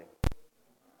killed him.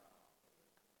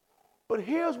 But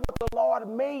here's what the Lord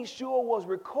made sure was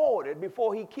recorded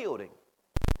before he killed him.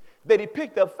 That he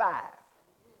picked up 5.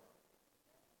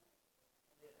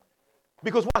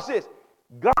 Because watch this.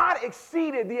 God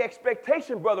exceeded the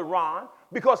expectation, Brother Ron,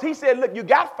 because he said, look, you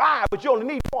got 5, but you only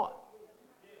need 1.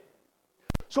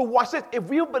 So watch this. If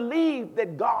you believe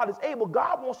that God is able,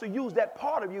 God wants to use that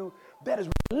part of you that is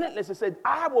relentless and said,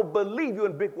 I will believe you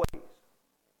in big ways.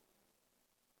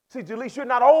 See, Jaleese, you're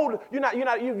not old. You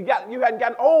hadn't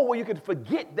gotten old where you can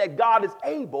forget that God is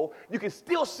able. You can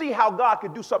still see how God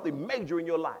can do something major in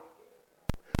your life.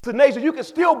 So, Nathan, you can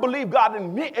still believe God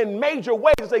in major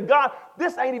ways and say, God,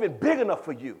 this ain't even big enough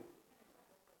for you.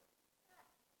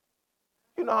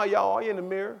 You know how y'all are in the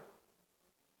mirror?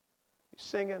 You're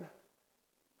singing.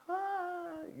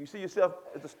 You see yourself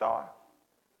as a star.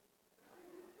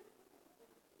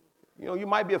 You know, you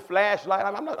might be a flashlight.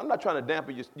 I'm not trying to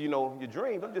dampen your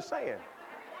dreams. I'm just saying.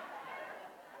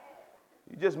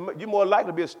 You're more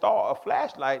likely to be a star, a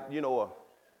flashlight, a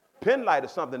pen light or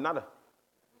something,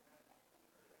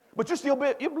 but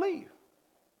you believe.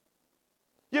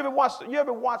 You ever watch the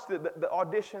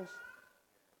auditions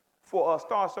for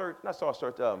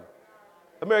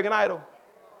American Idol?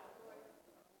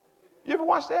 You ever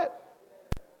watch that?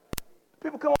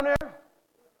 People come on there.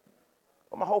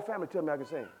 Well, my whole family tell me I can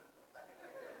sing.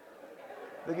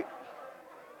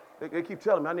 They keep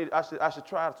telling me I should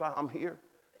try. So I'm here,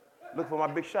 looking for my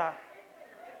big shot.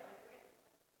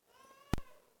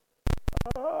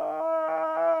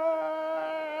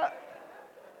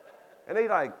 And they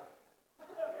like,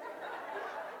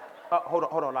 hold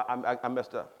on, I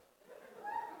messed up.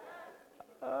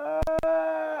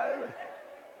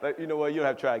 Like, you know what? You don't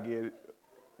have to try again.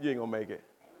 You ain't gonna make it.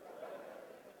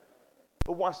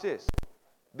 But watch this.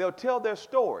 They'll tell their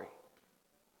story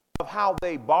of how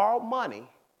they borrowed money,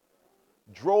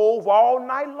 drove all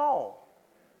night long,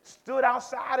 stood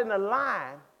outside in a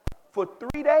line for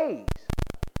 3 days,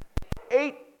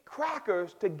 ate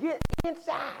crackers to get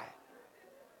inside,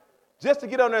 just to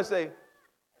get on there and say,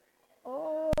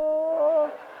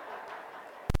 oh,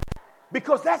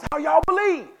 because that's how y'all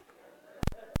believe.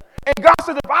 And God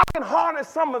says, if I can harness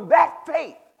some of that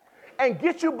faith and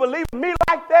get you believing me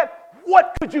like that,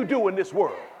 what could you do in this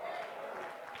world?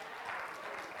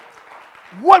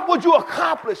 What would you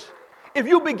accomplish if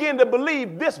you begin to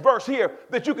believe this verse here,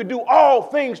 that you can do all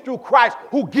things through Christ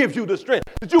who gives you the strength?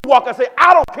 That you walk and say,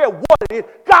 I don't care what it is.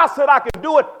 God said I can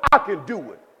do it. I can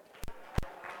do it.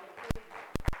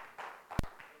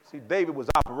 See, David was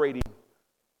operating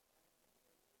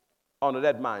under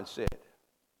that mindset.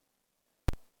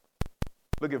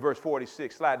 Look at verse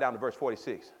 46. Slide down to verse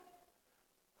 46.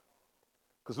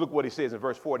 Because look what he says in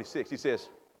verse 46. He says,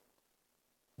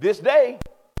 this day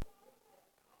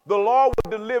the Lord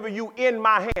will deliver you in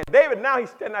my hand. David, now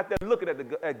he's standing out there looking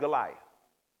at Goliath.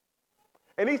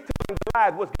 And he's telling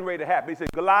Goliath what's getting ready to happen. He says,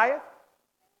 Goliath,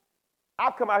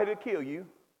 I've come out here to kill you.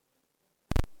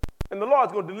 And the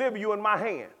Lord's going to deliver you in my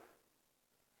hand.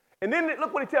 And then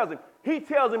look what he tells him. He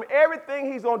tells him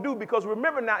everything he's going to do, because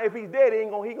remember now, if he's dead, he ain't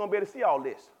going to be able to see all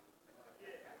this.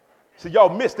 So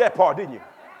y'all missed that part, didn't you?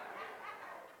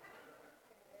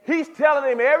 He's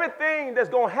telling him everything that's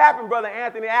going to happen, Brother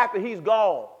Anthony, after he's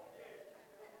gone.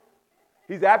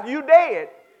 He's after you dead,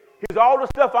 here's all the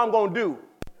stuff I'm going to do.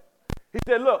 He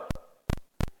said, look,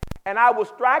 and I will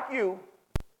strike you.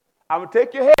 I'm going to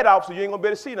take your head off so you ain't going to be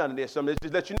able to see none of this. So I'm going to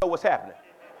just let you know what's happening.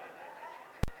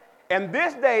 And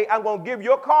this day, I'm going to give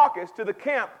your carcass to the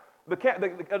camp of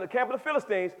the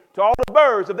Philistines, to all the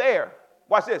birds of the air.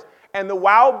 Watch this. And the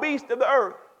wild beasts of the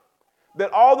earth,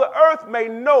 that all the earth may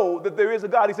know that there is a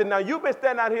God. He said, now you've been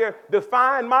standing out here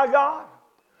defying my God,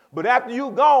 but after you're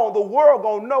gone, the world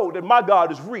going to know that my God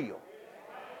is real.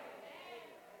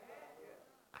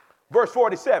 Verse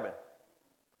 47.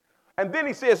 And then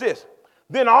he says this.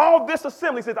 Then all this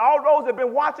assembly, says all those that have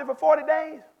been watching for 40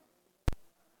 days,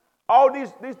 all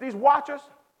these watchers,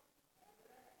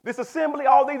 this assembly,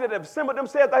 all these that have assembled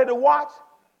themselves out here to watch,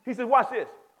 he says, watch this.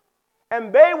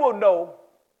 And they will know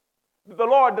that the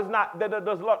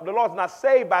Lord's not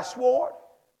saved by sword,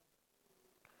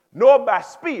 nor by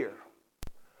spear,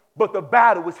 but the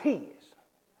battle is his.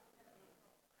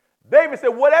 David said,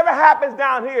 whatever happens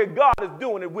down here, God is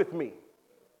doing it with me.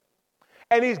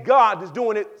 And God is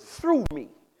doing it through me.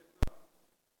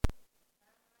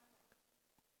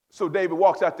 So David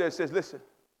walks out there and says, listen,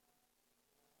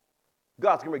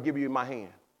 God's going to give you in my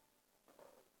hand.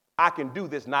 I can do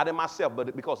this not in myself,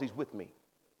 but because he's with me.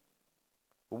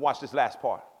 But watch this last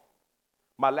part.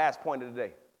 My last point of the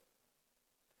day.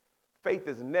 Faith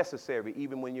is necessary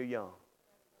even when you're young.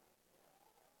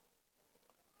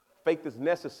 Faith is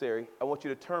necessary. I want you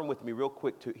to turn with me real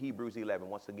quick to Hebrews 11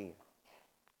 once again.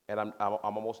 And I'm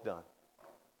almost done.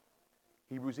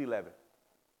 Hebrews 11.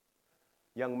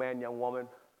 Young man, young woman,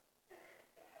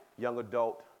 young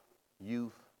adult,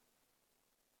 youth,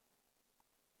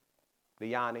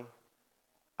 Liani,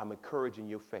 I'm encouraging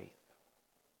your faith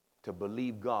to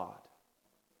believe God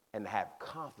and have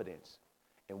confidence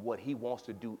in what he wants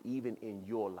to do even in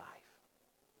your life.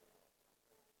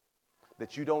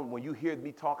 That you don't, when you hear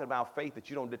me talking about faith, that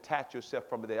you don't detach yourself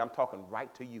from it. I'm talking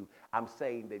right to you. I'm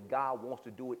saying that God wants to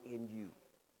do it in you.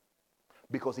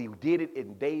 Because he did it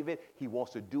in David, he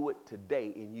wants to do it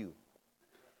today in you.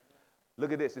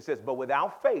 Look at this. It says, but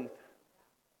without faith,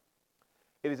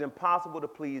 it is impossible to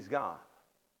please God.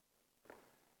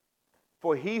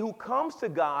 For he who comes to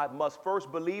God must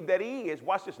first believe that he is,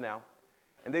 watch this now,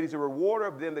 and that he's a rewarder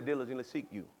of them that diligently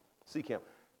seek him.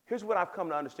 Here's what I've come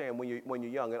to understand when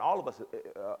you're young, and all of us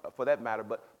for that matter,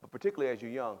 but particularly as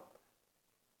you're young.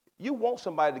 You want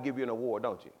somebody to give you an award,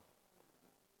 don't you?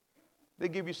 They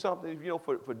give you something,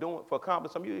 for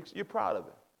accomplishing something, you're proud of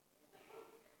it.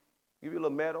 Give you a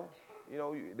little medal,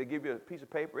 they give you a piece of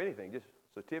paper, anything, just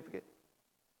a certificate.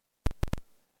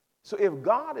 So if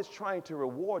God is trying to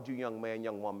reward you, young man,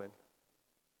 young woman,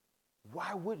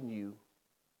 why wouldn't you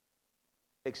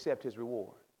accept his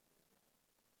reward?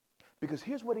 Because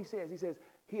here's what he says. He says,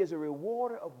 he is a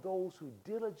rewarder of those who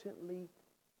diligently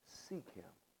seek him.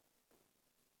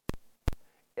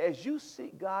 As you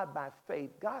seek God by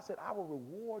faith, God said, I will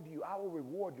reward you. I will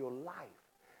reward your life.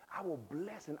 I will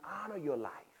bless and honor your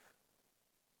life.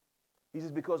 He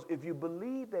says, because if you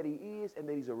believe that he is and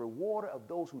that he's a rewarder of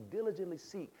those who diligently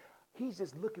seek, he's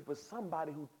just looking for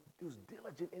somebody who's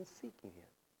diligent in seeking him.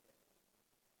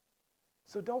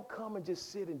 So don't come and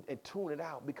just sit and tune it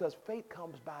out, because faith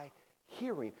comes by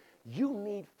hearing. You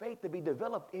need faith to be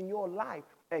developed in your life,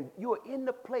 and you're in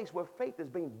the place where faith is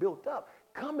being built up.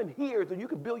 Come and hear so you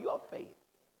can build your faith.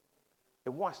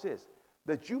 And watch this,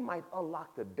 that you might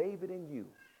unlock the David in you.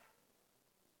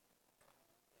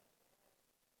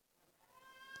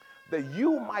 That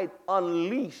you might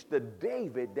unleash the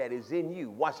David that is in you.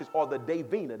 Watch this, or the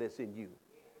Davina that's in you.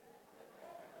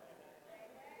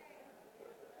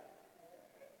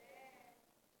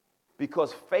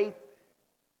 Because faith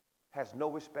has no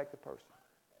respect of person.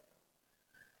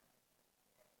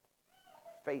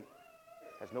 Faith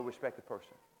has no respect of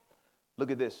person. Look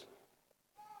at this.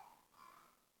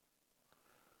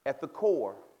 At the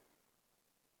core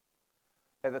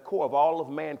of all of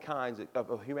mankind's,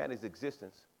 of humanity's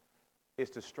existence, is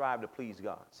to strive to please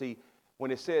God. See, when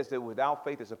it says that without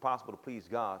faith it's impossible to please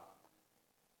God,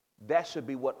 that should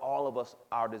be what all of us,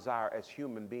 our desire as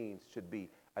human beings should be.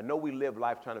 I know we live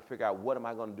life trying to figure out, what am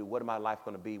I going to do? What am my life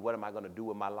going to be? What am I going to do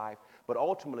with my life? But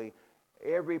ultimately,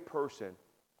 every person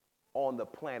on the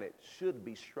planet should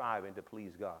be striving to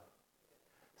please God.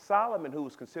 Solomon, who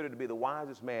was considered to be the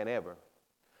wisest man ever,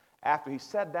 after he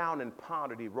sat down and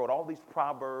pondered, he wrote all these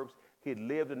proverbs. He had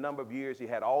lived a number of years. He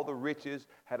had all the riches,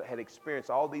 had experienced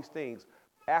all these things.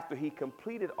 After he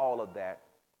completed all of that,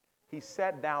 he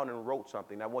sat down and wrote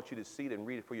something. I want you to see it and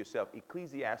read it for yourself.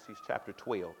 Ecclesiastes chapter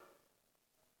 12.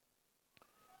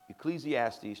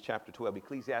 Ecclesiastes chapter 12.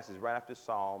 Ecclesiastes is right after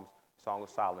Psalms, Song of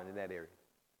Solomon, in that area.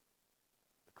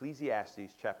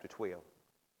 Ecclesiastes chapter 12.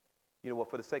 You know what,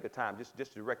 for the sake of time,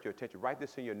 just direct your attention. Write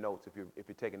this in your notes if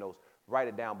you're taking notes. Write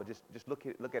it down, but just look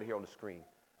at it here on the screen.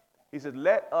 He says,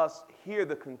 let us hear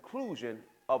the conclusion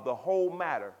of the whole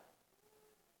matter.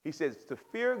 He says, to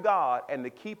fear God and to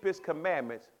keep his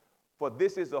commandments, for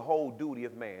this is the whole duty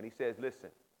of man. He says, listen,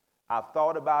 I've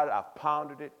thought about it, I've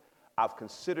pondered it, I've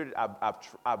considered it,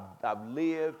 I've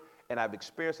lived, and I've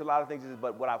experienced a lot of things.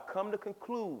 But what I've come to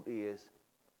conclude is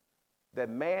that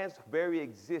man's very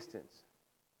existence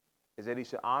is that he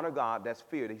should honor God. That's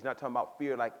fear. He's not talking about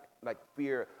fear like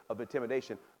fear of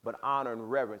intimidation, but honor and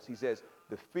reverence. He says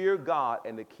to fear God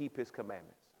and to keep his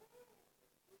commandments.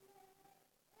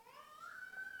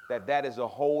 That is the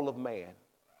whole of man.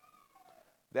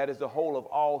 That is the whole of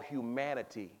all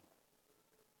humanity.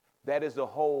 That is the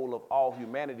whole of all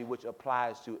humanity, which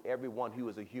applies to everyone who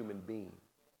is a human being,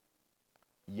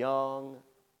 young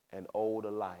and old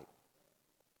alike.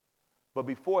 But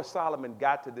before Solomon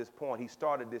got to this point, he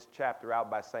started this chapter out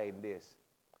by saying this.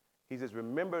 He says,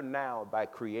 remember now thy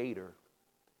Creator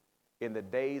in the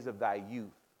days of thy youth.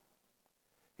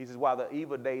 He says, while the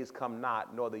evil days come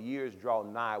not, nor the years draw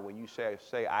nigh, when you say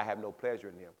I have no pleasure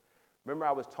in them. Remember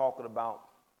I was talking about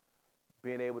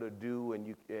being able to do, and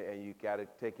you got to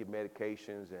take your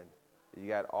medications, and you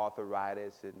got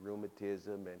arthritis and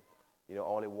rheumatism, and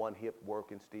only one hip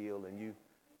working still, and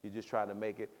you're just trying to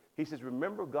make it. He says,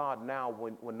 remember God now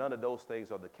when none of those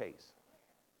things are the case.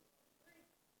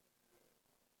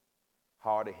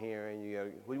 Hard of hearing,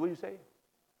 what do you say?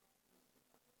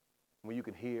 When you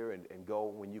can hear and go,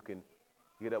 when you can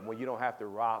get up, when you don't have to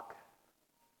rock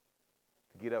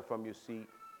to get up from your seat,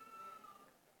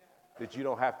 that you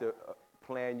don't have to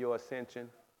plan your ascension.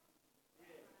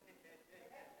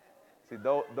 See,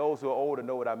 those who are older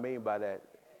know what I mean by that.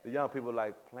 The young people are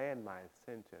like, plan my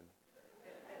ascension.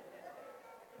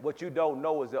 What you don't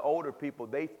know is the older people,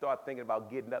 they start thinking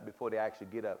about getting up before they actually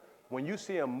get up. When you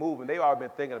see them moving, they've already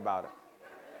been thinking about it.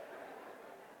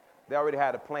 They already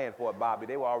had a plan for it, Bobby.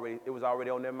 It was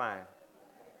already on their mind.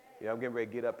 I'm getting ready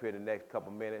to get up here in the next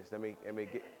couple minutes. Let me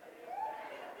get.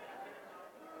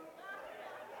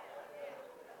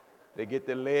 They get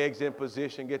their legs in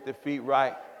position, get their feet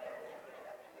right.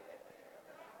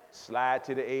 Slide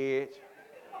to the edge.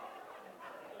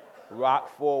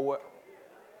 Rock forward.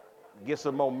 Get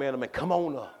some momentum and come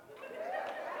on up.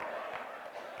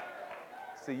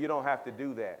 See, you don't have to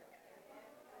do that.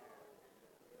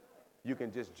 You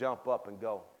can just jump up and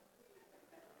go.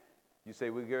 You say,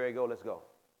 we're ready to go, let's go.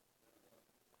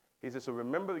 He says, so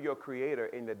remember your Creator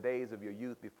in the days of your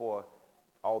youth before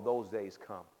all those days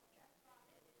come.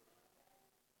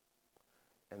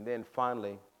 And then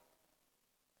finally,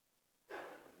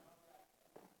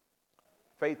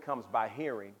 faith comes by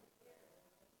hearing,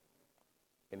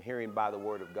 and hearing by the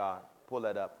word of God. Pull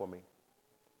that up for me.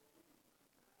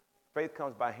 Faith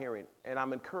comes by hearing. And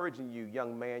I'm encouraging you,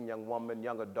 young man, young woman,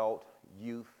 young adult,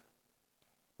 youth,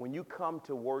 when you come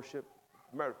to worship,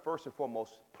 remember, first and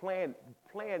foremost, plan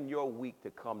your week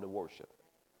to come to worship.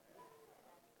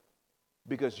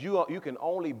 Because you can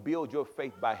only build your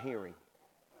faith by hearing.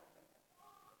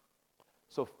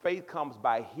 So faith comes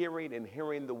by hearing and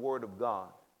hearing the word of God.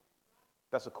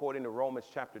 That's according to Romans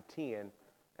chapter 10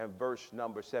 and verse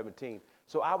number 17.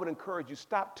 So I would encourage you,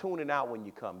 stop tuning out when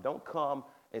you come. Don't come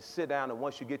and sit down and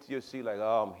once you get to your seat like,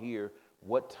 oh, I'm here.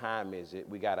 What time is it?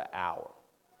 We got an hour.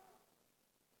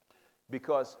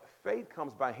 Because faith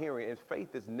comes by hearing, and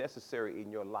faith is necessary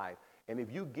in your life. And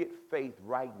if you get faith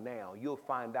right now, you'll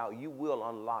find out you will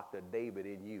unlock the David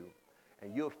in you.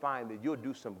 And you'll find that you'll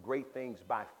do some great things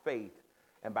by faith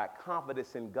and by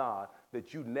confidence in God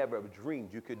that you never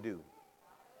dreamed you could do.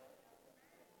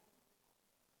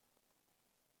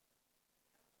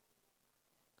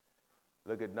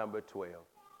 Look at number 12.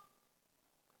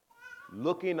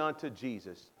 Looking unto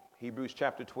Jesus. Hebrews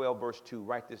chapter 12, verse 2.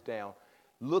 Write this down.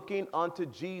 Looking unto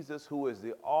Jesus, who is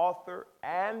the author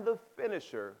and the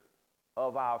finisher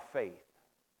of our faith.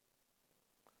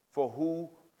 For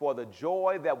the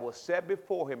joy that was set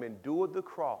before him endured the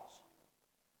cross,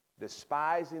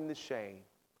 despising the shame,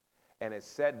 and is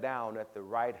set down at the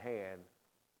right hand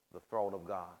of the throne of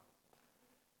God.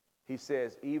 He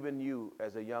says, even you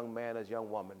as a young man, as a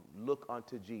young woman, look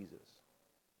unto Jesus,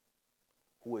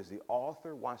 who is the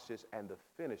author, watch this, and the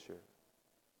finisher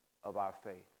of our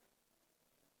faith.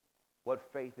 What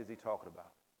faith is he talking about?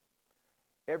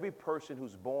 Every person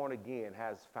who's born again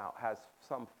has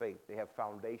some faith. They have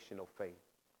foundational faith.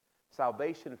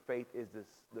 Salvation faith is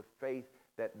the faith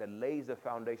that lays the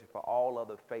foundation for all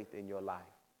other faith in your life.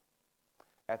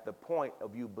 At the point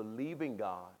of you believing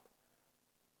God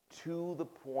to the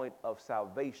point of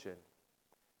salvation,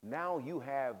 now you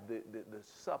have the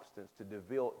substance to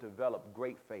develop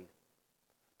great faith,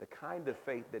 the kind of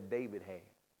faith that David had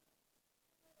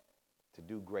to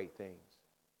do great things.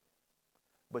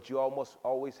 But you almost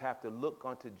always have to look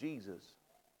unto Jesus,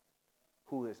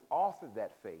 who has authored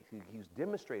that faith, who's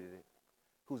demonstrated it,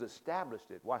 who's established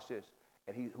it, watch this,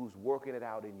 and who's working it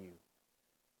out in you.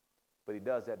 But he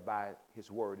does that by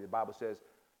his word. The Bible says,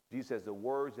 Jesus says, the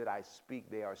words that I speak,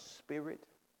 they are spirit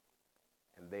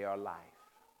and they are life.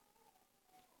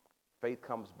 Faith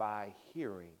comes by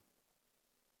hearing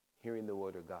the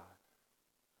word of God.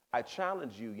 I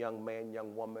challenge you, young man,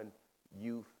 young woman,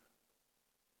 youth,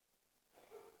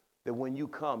 that when you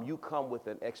come with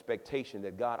an expectation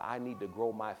that, God, I need to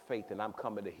grow my faith, and I'm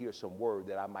coming to hear some word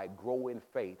that I might grow in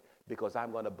faith because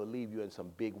I'm going to believe you in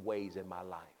some big ways in my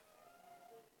life.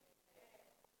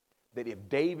 That if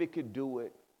David could do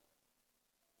it,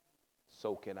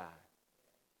 so can I.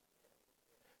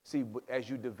 See, as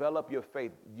you develop your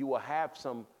faith, you will have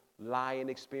some lion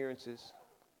experiences,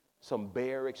 some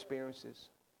bear experiences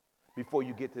before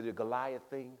you get to the Goliath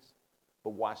things.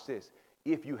 But watch this.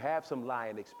 If you have some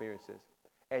lion experiences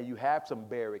and you have some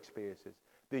bear experiences,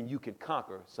 then you can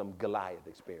conquer some Goliath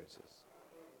experiences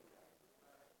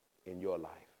in your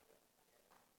life.